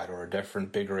 Scott or a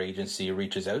different bigger agency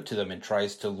reaches out to them and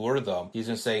tries to lure them, he's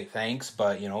going to say, thanks,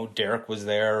 but, Derek was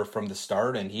there from the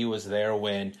start and he was there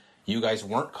when you guys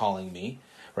weren't calling me.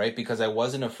 Right, because I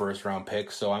wasn't a first-round pick,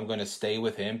 so I'm going to stay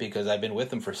with him because I've been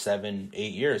with him for 7-8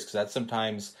 years, because that's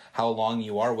sometimes how long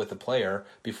you are with a player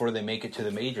before they make it to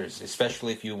the majors,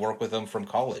 especially if you work with them from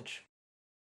college.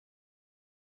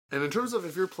 And in terms of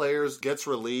if your players gets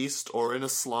released or in a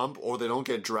slump or they don't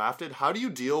get drafted, how do you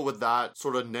deal with that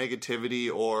sort of negativity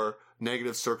or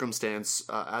negative circumstance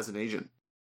as an agent?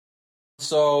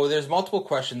 So there's multiple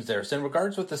questions there. So in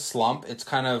regards with the slump, it's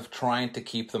kind of trying to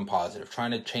keep them positive,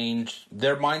 trying to change.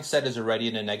 Their mindset is already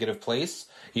in a negative place.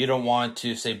 You don't want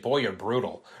to say, boy, you're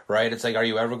brutal, right? It's like, are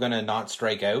you ever going to not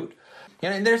strike out?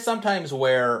 And there's sometimes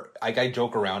where I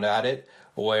joke around at it,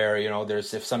 where,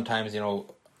 if sometimes,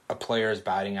 a player's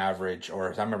batting average, or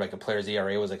I remember a player's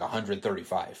ERA was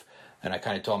 135. And I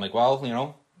kind of told him well,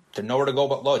 there's nowhere to go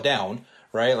but low down.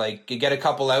 Right? You get a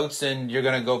couple outs and you're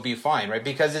going to go be fine, right?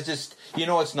 Because it's just,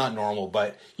 it's not normal,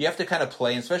 but you have to kind of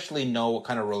play and especially know what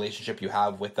kind of relationship you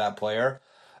have with that player.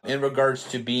 In regards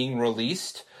to being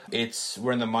released,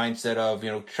 we're in the mindset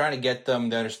of, trying to get them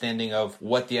the understanding of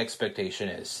what the expectation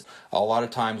is. A lot of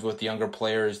times with younger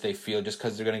players, they feel just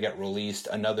because they're going to get released,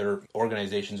 another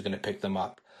organization is going to pick them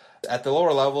up. At the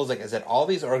lower levels, like I said, all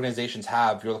these organizations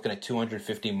you're looking at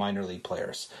 250 minor league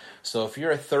players. So if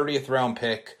you're a 30th round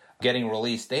pick, getting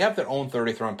released, they have their own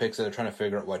 30th round picks that they're trying to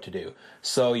figure out what to do.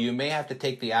 So you may have to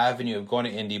take the avenue of going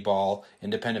to indie ball,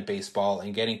 independent baseball,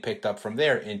 and getting picked up from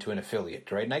there into an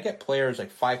affiliate, right? And I get players,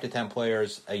 5 to 10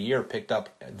 players a year picked up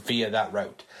via that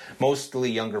route, mostly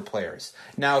younger players.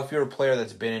 Now, if you're a player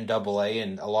that's been in AA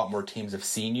and a lot more teams have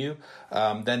seen you,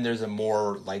 then there's a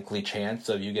more likely chance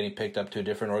of you getting picked up to a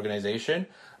different organization.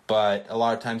 But a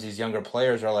lot of times these younger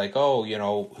players are like, oh,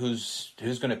 who's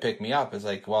going to pick me up? It's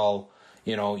like, well,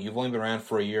 you've only been around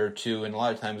for a year or two, and a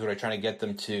lot of times what I try to get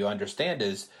them to understand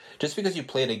is just because you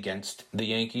played against the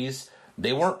Yankees,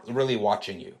 they weren't really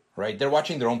watching you, right? They're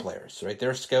watching their own players, right?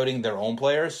 They're scouting their own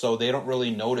players, so they don't really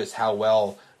notice how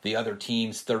well the other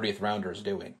team's 30th rounder is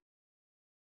doing.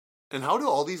 And how do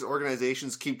all these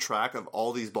organizations keep track of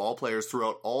all these ball players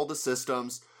throughout all the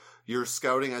systems? You're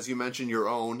scouting, as you mentioned, your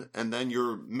own, and then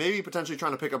you're maybe potentially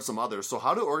trying to pick up some others. So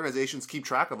how do organizations keep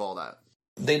track of all that?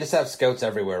 They just have scouts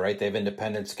everywhere, right? They have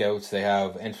independent scouts. They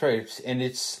have, and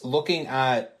it's looking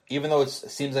at, even though it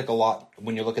seems like a lot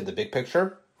when you look at the big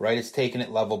picture, right? It's taking it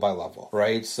level by level,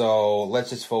 right? So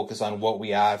let's just focus on what we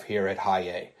have here at High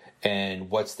A and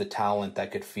what's the talent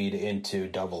that could feed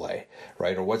into AA,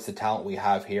 right? Or what's the talent we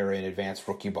have here in advanced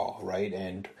rookie ball, right?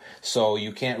 And so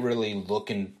you can't really look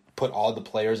and put all the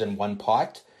players in one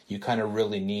pot. You kind of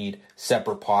really need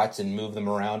separate pots and move them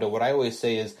around. And what I always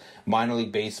say is minor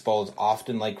league baseball is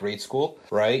often like grade school,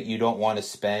 right? You don't want to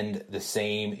spend the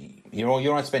same, you don't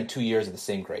want to spend 2 years at the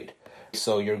same grade.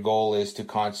 So your goal is to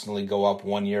constantly go up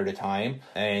 1 year at a time,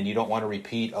 and you don't want to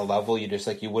repeat a level. You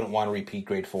wouldn't want to repeat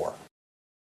grade 4.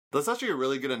 That's actually a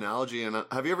really good analogy. And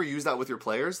have you ever used that with your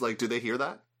players? Do they hear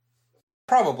that?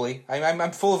 Probably.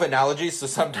 I'm full of analogies, so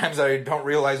sometimes I don't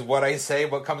realize what I say,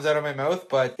 what comes out of my mouth.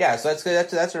 But yeah, so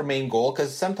that's our main goal,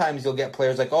 because sometimes you'll get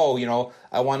players like, oh,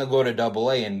 I want to go to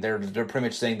AA, and they're pretty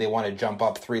much saying they want to jump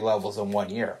up 3 levels in 1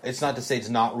 year. It's not to say it's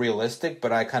not realistic,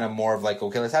 but I kind of more of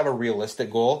okay, let's have a realistic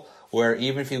goal where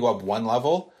even if you go up 1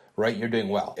 level, right, you're doing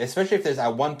well. Especially if there's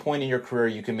at one point in your career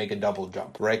you can make a double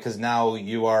jump, right? Because now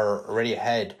you are already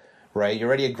ahead. Right, you're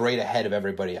already a grade ahead of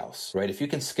everybody else, right? If you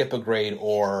can skip a grade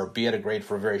or be at a grade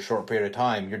for a very short period of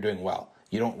time, you're doing well.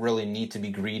 You don't really need to be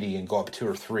greedy and go up 2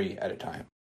 or 3 at a time.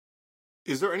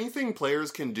 Is there anything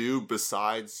players can do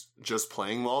besides just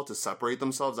playing well to separate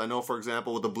themselves? I know, for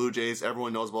example, with the Blue Jays,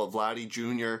 everyone knows about Vladdy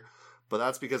Jr., but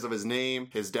that's because of his name,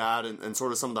 his dad, and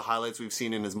sort of some of the highlights we've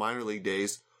seen in his minor league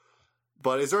days.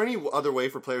 But is there any other way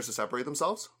for players to separate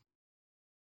themselves?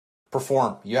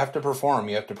 Perform. You have to perform.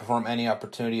 You have to perform any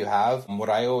opportunity you have. And what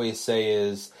I always say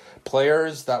is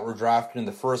players that were drafted in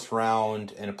the first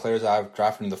round and players that I've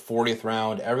drafted in the 40th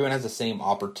round, everyone has the same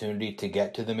opportunity to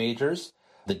get to the majors.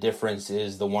 The difference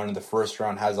is the one in the first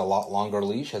round has a lot longer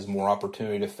leash, has more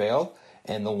opportunity to fail,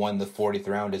 and the one in the 40th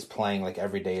round is playing like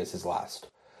every day is his last.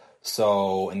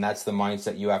 So, and that's the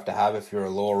mindset you have to have if you're a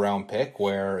lower round pick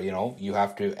where, you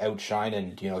have to outshine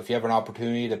and, if you have an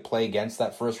opportunity to play against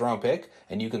that first round pick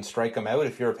and you can strike them out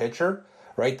if you're a pitcher,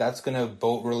 right, that's going to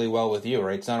bode really well with you,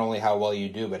 right? It's not only how well you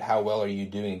do, but how well are you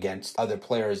doing against other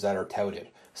players that are touted.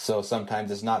 So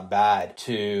sometimes it's not bad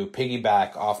to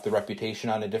piggyback off the reputation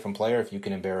on a different player if you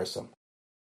can embarrass them.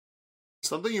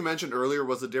 Something you mentioned earlier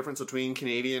was the difference between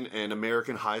Canadian and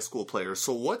American high school players.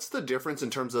 So what's the difference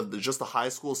in terms of just the high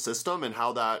school system and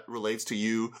how that relates to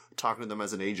you talking to them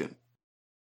as an agent?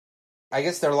 I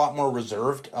guess they're a lot more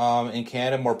reserved in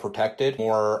Canada, more protected,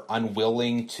 more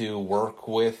unwilling to work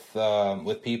with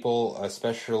people,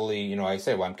 especially, I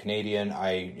say, well, I'm Canadian,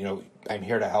 I'm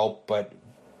here to help, but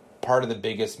part of the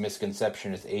biggest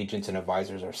misconception is agents and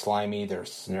advisors are slimy, they're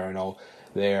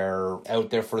out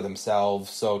there for themselves.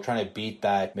 So trying to beat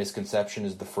that misconception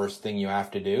is the first thing you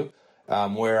have to do.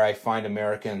 Where I find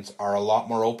Americans are a lot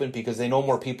more open because they know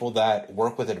more people that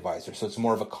work with advisors. So it's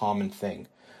more of a common thing.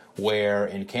 Where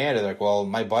in Canada, they're like, well,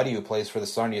 my buddy who plays for the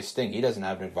Sarnia Sting, he doesn't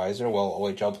have an advisor. Well,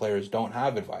 OHL players don't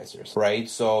have advisors, right?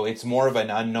 So it's more of an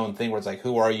unknown thing where it's like,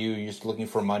 who are you? You're just looking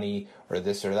for money or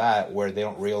this or that, where they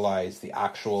don't realize the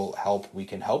actual help we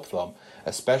can help them,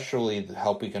 especially the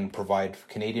help we can provide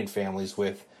Canadian families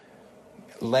with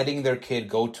letting their kid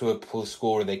go to a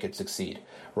school where they could succeed,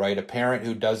 right? A parent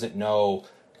who doesn't know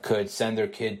could send their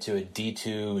kid to a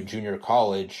D2 junior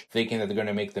college thinking that they're going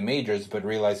to make the majors, but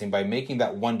realizing by making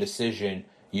that one decision,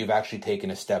 you've actually taken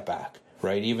a step back,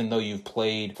 right? Even though you've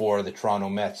played for the Toronto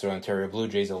Mets or Ontario Blue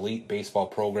Jays, elite baseball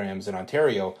programs in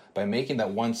Ontario, by making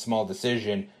that one small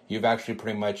decision, you've actually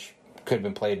pretty much could have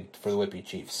been played for the Whitby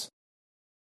Chiefs.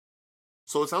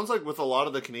 So it sounds like with a lot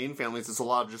of the Canadian families, it's a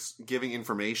lot of just giving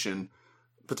information,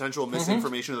 potential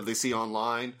misinformation that they see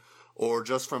online or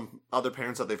just from other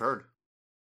parents that they've heard.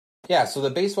 Yeah, so the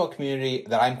baseball community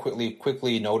that I'm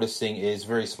quickly noticing is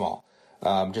very small.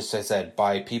 Just as I said,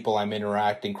 by people I'm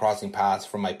interacting, crossing paths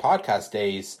from my podcast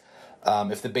days.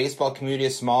 If the baseball community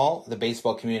is small, the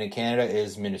baseball community in Canada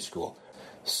is minuscule.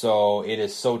 So it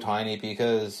is so tiny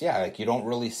because, you don't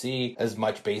really see as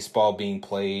much baseball being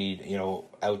played,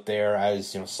 out there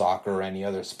as, soccer or any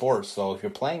other sport. So if you're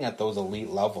playing at those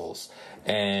elite levels,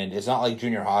 and it's not like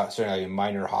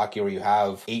minor hockey where you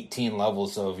have 18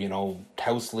 levels of,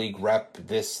 house league rep,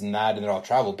 this and that, and they're all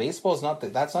travel. Baseball is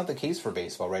that's not the case for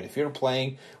baseball, right? If you're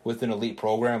playing with an elite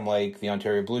program like the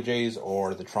Ontario Blue Jays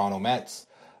or the Toronto Mets,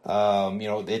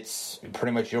 it's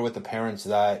pretty much you're with the parents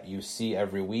that you see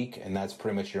every week, and that's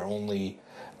pretty much your only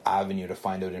avenue to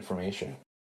find out information.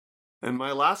 And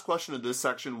my last question in this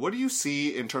section, what do you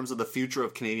see in terms of the future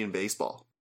of Canadian baseball?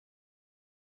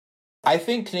 I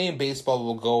think Canadian baseball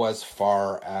will go as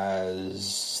far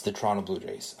as the Toronto Blue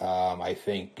Jays. I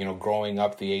think, growing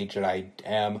up the age that I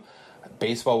am,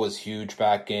 baseball was huge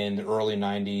back in the early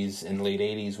 90s and late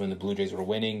 80s when the Blue Jays were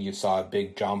winning. You saw a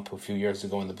big jump a few years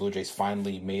ago when the Blue Jays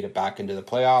finally made it back into the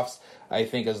playoffs. I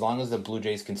think as long as the Blue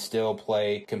Jays can still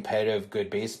play competitive,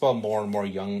 good baseball, more and more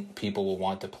young people will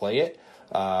want to play it.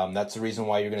 That's the reason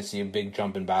why you're going to see a big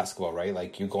jump in basketball, right?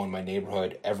 Like you go in my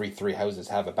neighborhood, every 3 houses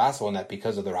have a basketball net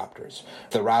because of the Raptors.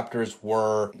 The Raptors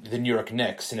were the New York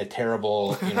Knicks in a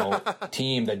terrible,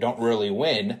 team that don't really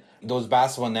win. Those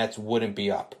basketball nets wouldn't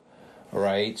be up,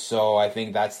 right? So I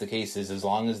think that's the case is as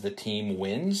long as the team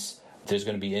wins, there's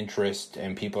going to be interest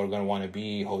and people are going to want to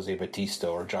be Jose Batista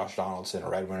or Josh Donaldson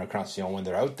or Edwin Encarnacion when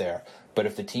they're out there. But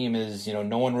if the team is,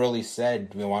 no one really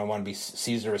said we want to be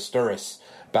Cesar Asturis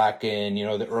back in,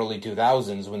 the early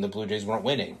 2000s when the Blue Jays weren't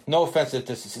winning. No offense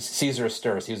to Cesar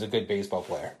Asturis. He was a good baseball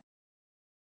player.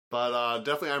 But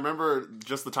definitely, I remember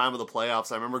just the time of the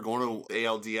playoffs. I remember going to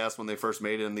ALDS when they first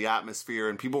made it in the atmosphere,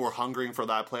 and people were hungering for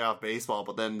that playoff baseball,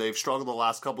 but then they've struggled the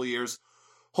last couple of years.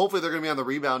 Hopefully they're going to be on the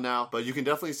rebound now, but you can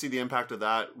definitely see the impact of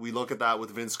that. We look at that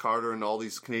with Vince Carter and all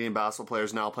these Canadian basketball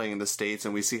players now playing in the States,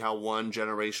 and we see how one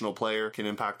generational player can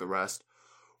impact the rest.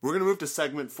 We're going to move to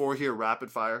segment 4 here,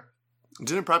 Rapid Fire.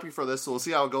 Didn't prep you for this, so we'll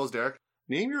see how it goes, Derek.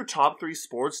 Name your top 3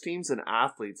 sports teams and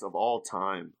athletes of all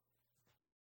time.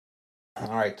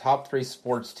 All right, top 3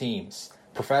 sports teams.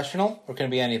 Professional, or can it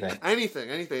be anything? Anything.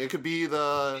 It could be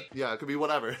it could be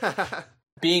whatever.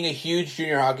 Being a huge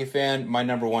junior hockey fan, my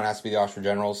number one has to be the Oshawa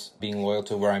Generals, being loyal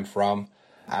to where I'm from.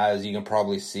 As you can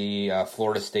probably see,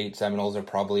 Florida State Seminoles are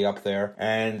probably up there.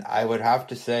 And I would have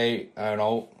to say,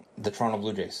 the Toronto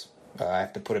Blue Jays. I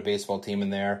have to put a baseball team in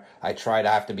there. I try to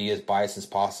have to be as biased as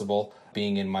possible,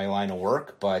 being in my line of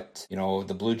work. But,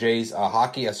 the Blue Jays,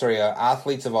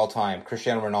 athletes of all time.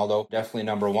 Cristiano Ronaldo, definitely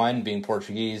number one, being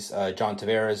Portuguese. John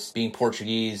Tavares, being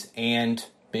Portuguese and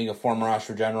being a former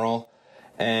Oshawa General.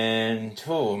 And,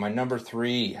 my number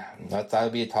three, that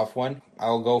would be a tough one.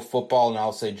 I'll go football, and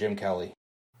I'll say Jim Kelly.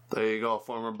 There you go,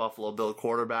 former Buffalo Bill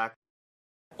quarterback.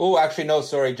 Oh, actually, no,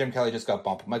 sorry. Jim Kelly just got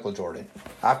bumped. Michael Jordan.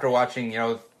 After watching,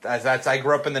 I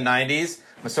grew up in the 90s.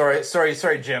 I'm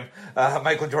sorry, Jim.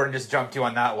 Michael Jordan just jumped you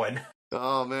on that one.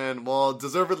 Oh, man. Well,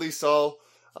 deservedly so.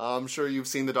 I'm sure you've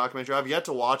seen the documentary. I've yet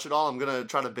to watch it all. I'm going to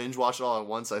try to binge watch it all at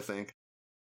once, I think.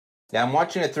 Yeah, I'm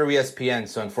watching it through ESPN,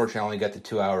 so unfortunately I only get the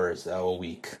 2 hours a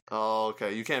week. Oh,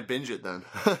 okay. You can't binge it then.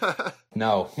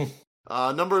 No.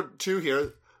 Number two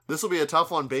here. This will be a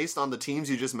tough one based on the teams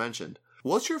you just mentioned.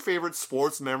 What's your favorite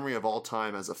sports memory of all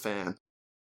time as a fan?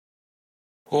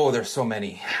 Oh, there's so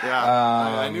many. Yeah,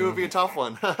 I knew it would be a tough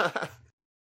one.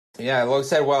 Yeah, like I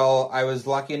said, I was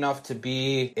lucky enough to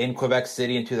be in Quebec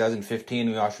City in 2015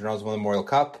 when the Oshawa Generals won the Memorial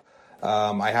Cup.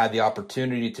 I had the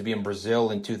opportunity to be in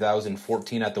Brazil in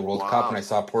 2014 at the World Cup, and I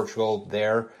saw Portugal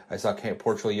there. I saw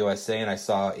Portugal, USA, and I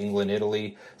saw England,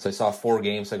 Italy. So I saw 4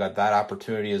 games, so I got that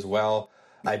opportunity as well.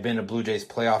 I've been to Blue Jays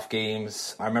playoff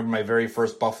games. I remember my very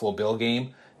first Buffalo Bill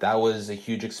game. That was a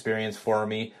huge experience for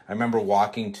me. I remember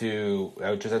walking to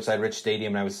just outside Rich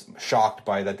Stadium, and I was shocked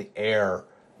by that the air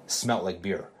smelled like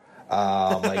beer.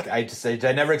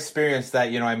 I never experienced that.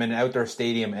 I'm in an outdoor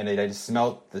stadium, and I just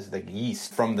smelled the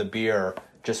yeast from the beer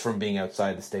just from being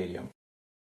outside the stadium.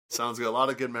 Sounds good. A lot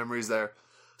of good memories there.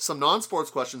 Some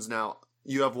non-sports questions now.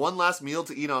 You have one last meal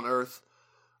to eat on Earth.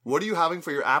 What are you having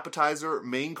for your appetizer,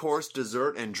 main course,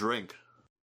 dessert, and drink?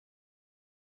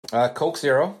 Coke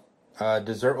Zero.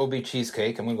 Dessert will be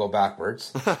cheesecake. I'm going to go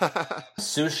backwards.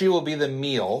 Sushi will be the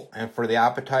meal. And for the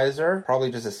appetizer,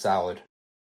 probably just a salad.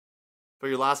 For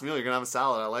your last meal, you're going to have a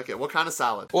salad. I like it. What kind of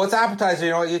salad? Well, it's appetizer.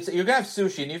 You're going to have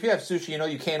sushi. And if you have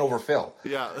sushi, you can't overfill.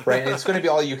 Yeah. Right? And it's going to be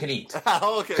all you can eat.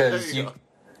 Okay, there you go.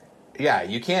 Yeah,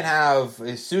 you can't have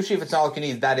sushi if it's all you can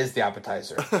eat. That is the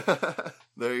appetizer.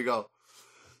 There you go.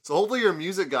 So hopefully you're a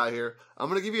music guy here. I'm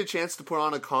going to give you a chance to put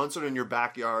on a concert in your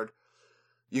backyard.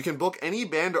 You can book any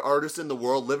band or artist in the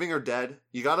world, living or dead.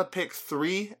 You got to pick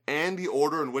 3 and the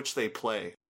order in which they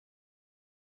play.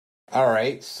 All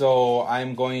right, so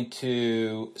I'm going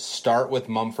to start with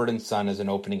Mumford & Son as an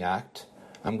opening act.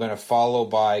 I'm going to follow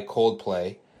by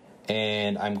Coldplay,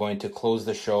 and I'm going to close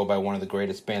the show by one of the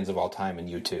greatest bands of all time in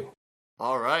U2.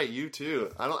 All right,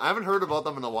 U2. I haven't heard about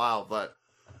them in a while, but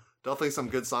definitely some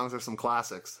good songs or some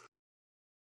classics.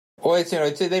 Well,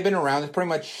 they've been around. It's pretty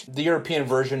much the European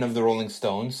version of the Rolling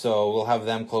Stones, so we'll have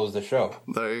them close the show.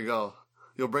 There you go.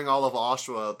 You'll bring all of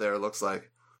Oshawa out there, it looks like.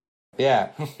 Yeah.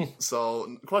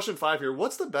 So, question 5 here.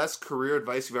 What's the best career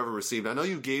advice you've ever received? I know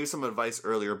you gave some advice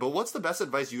earlier, but what's the best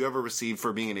advice you ever received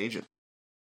for being an agent?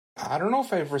 I don't know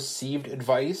if I've received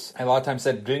advice. I a lot of times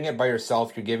said doing it by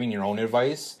yourself, you're giving your own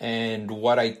advice. And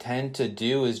what I tend to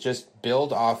do is just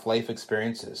build off life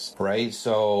experiences, right?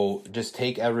 So just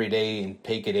take every day and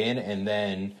take it in and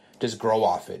then just grow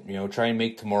off it. Try and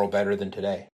make tomorrow better than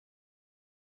today.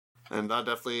 And that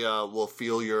definitely will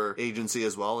fuel your agency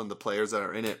as well and the players that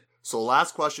are in it. So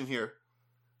last question here.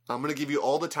 I'm going to give you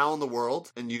all the talent in the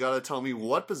world, and you got to tell me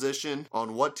what position,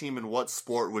 on what team, and what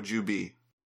sport would you be?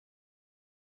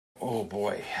 Oh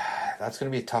boy, that's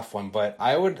going to be a tough one. But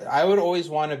I would always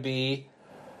want to be,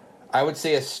 I would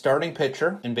say, a starting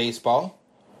pitcher in baseball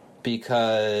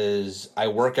because I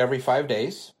work every 5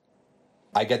 days.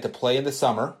 I get to play in the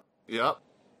summer. Yep.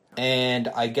 And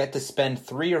I get to spend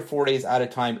 3 or 4 days at a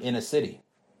time in a city.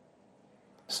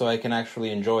 So I can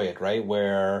actually enjoy it, right?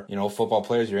 Where, football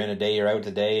players, you're in a day, you're out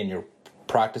today, and you're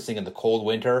practicing in the cold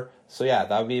winter. So yeah,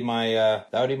 that would be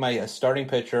my starting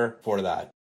pitcher for that.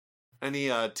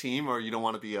 Any team, or you don't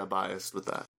want to be biased with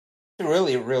that?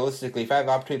 Really, realistically, if I have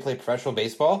the opportunity to play professional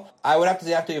baseball, I would have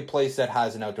to be a place that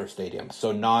has an outdoor stadium.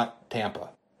 So not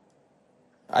Tampa.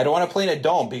 I don't want to play in a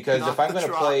dome because if I'm going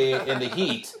to play in the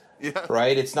heat, yeah.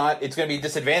 Right, it's going to be a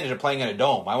disadvantage of playing in a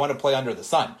dome. I want to play under the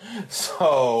sun.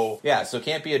 So yeah, so it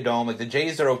can't be a dome. Like the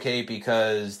Jays are okay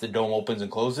because the dome opens and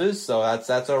closes, so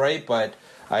that's all right. But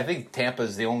I think Tampa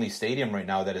is the only stadium right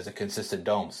now that is a consistent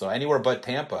dome. So anywhere but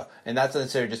Tampa, and that's not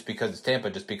necessarily just because it's Tampa,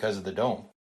 just because of the dome.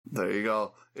 There you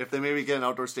go. If they maybe get an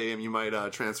outdoor stadium, you might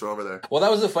transfer over there. Well,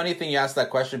 that was the funny thing you asked that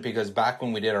question, because back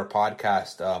when we did our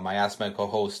podcast, I asked my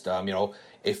co-host,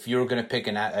 if you were going to pick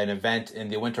an event in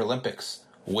the Winter Olympics,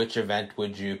 which event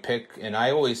would you pick? And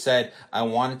I always said I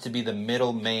wanted to be the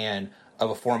middle man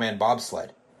of a 4-man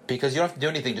bobsled, because you don't have to do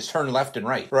anything, just turn left and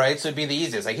right? So it'd be the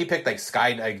easiest. Like, he picked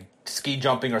ski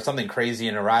jumping or something crazy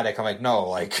and erratic. I'm like,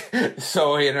 no,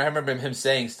 so I remember him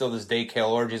saying, still this day, Cale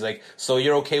Orge, he's like, so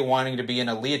you're okay wanting to be in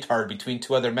a leotard between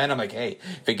two other men? I'm like, hey,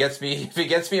 if it gets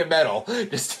me a medal,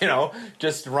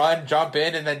 just run, jump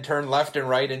in, and then turn left and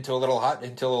right into a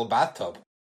little bathtub.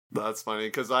 That's funny,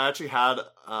 because I actually had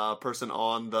a person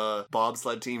on the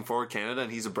bobsled team for Canada,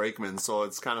 and he's a brakeman, so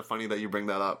it's kind of funny that you bring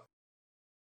that up.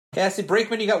 Yeah, see,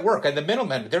 brakemen, you got work, and the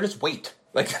middlemen, they're just wait.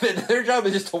 Their job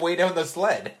is just to weigh down the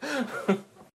sled.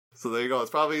 So there you go. It's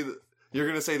probably, you're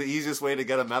going to say, the easiest way to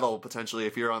get a medal, potentially,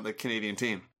 if you're on the Canadian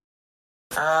team.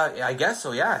 I guess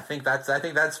so, yeah. I think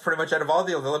that's pretty much out of all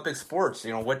the Olympic sports.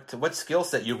 What skill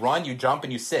set? You run, you jump,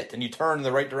 and you sit, and you turn in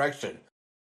the right direction.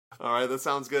 All right, that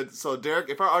sounds good. So, Derek,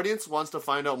 if our audience wants to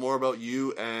find out more about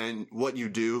you and what you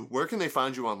do, where can they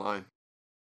find you online?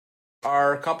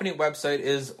 Our company website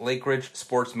is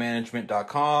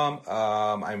lakeridgesportsmanagement.com.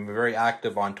 I'm very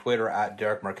active on Twitter at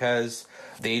Derek Marquez.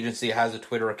 The agency has a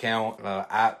Twitter account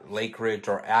at Lakeridge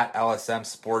or at LSM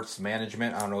Sports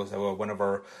Management. I don't know, so one of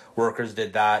our workers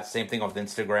did that. Same thing with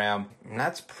Instagram. And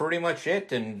that's pretty much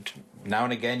it. And now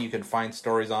and again, you can find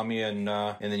stories on me in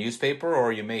the newspaper,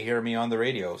 or you may hear me on the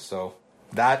radio. So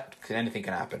anything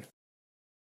can happen.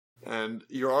 And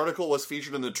your article was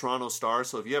featured in the Toronto Star,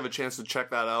 so if you have a chance to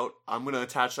check that out, I'm going to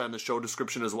attach that in the show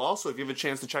description as well. So if you have a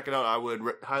chance to check it out, I would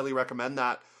highly recommend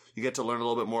that. You get to learn a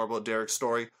little bit more about Derek's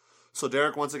story. So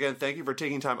Derek, once again, thank you for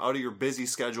taking time out of your busy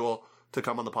schedule to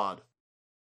come on the pod.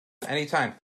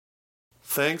 Anytime.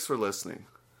 Thanks for listening.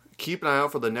 Keep an eye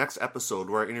out for the next episode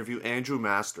where I interview Andrew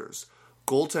Masters,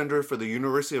 goaltender for the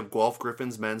University of Guelph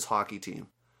Gryphons men's hockey team.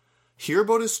 Hear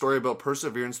about his story about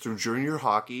perseverance through junior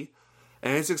hockey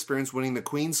and his experience winning the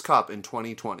Queen's Cup in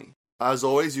 2020. As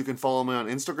always, you can follow me on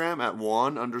Instagram at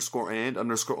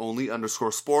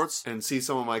Juan_and_only_sports and see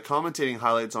some of my commentating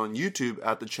highlights on YouTube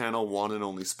at the channel Juan and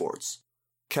Only Sports.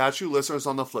 Catch you listeners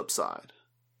on the flip side.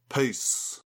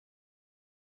 Peace.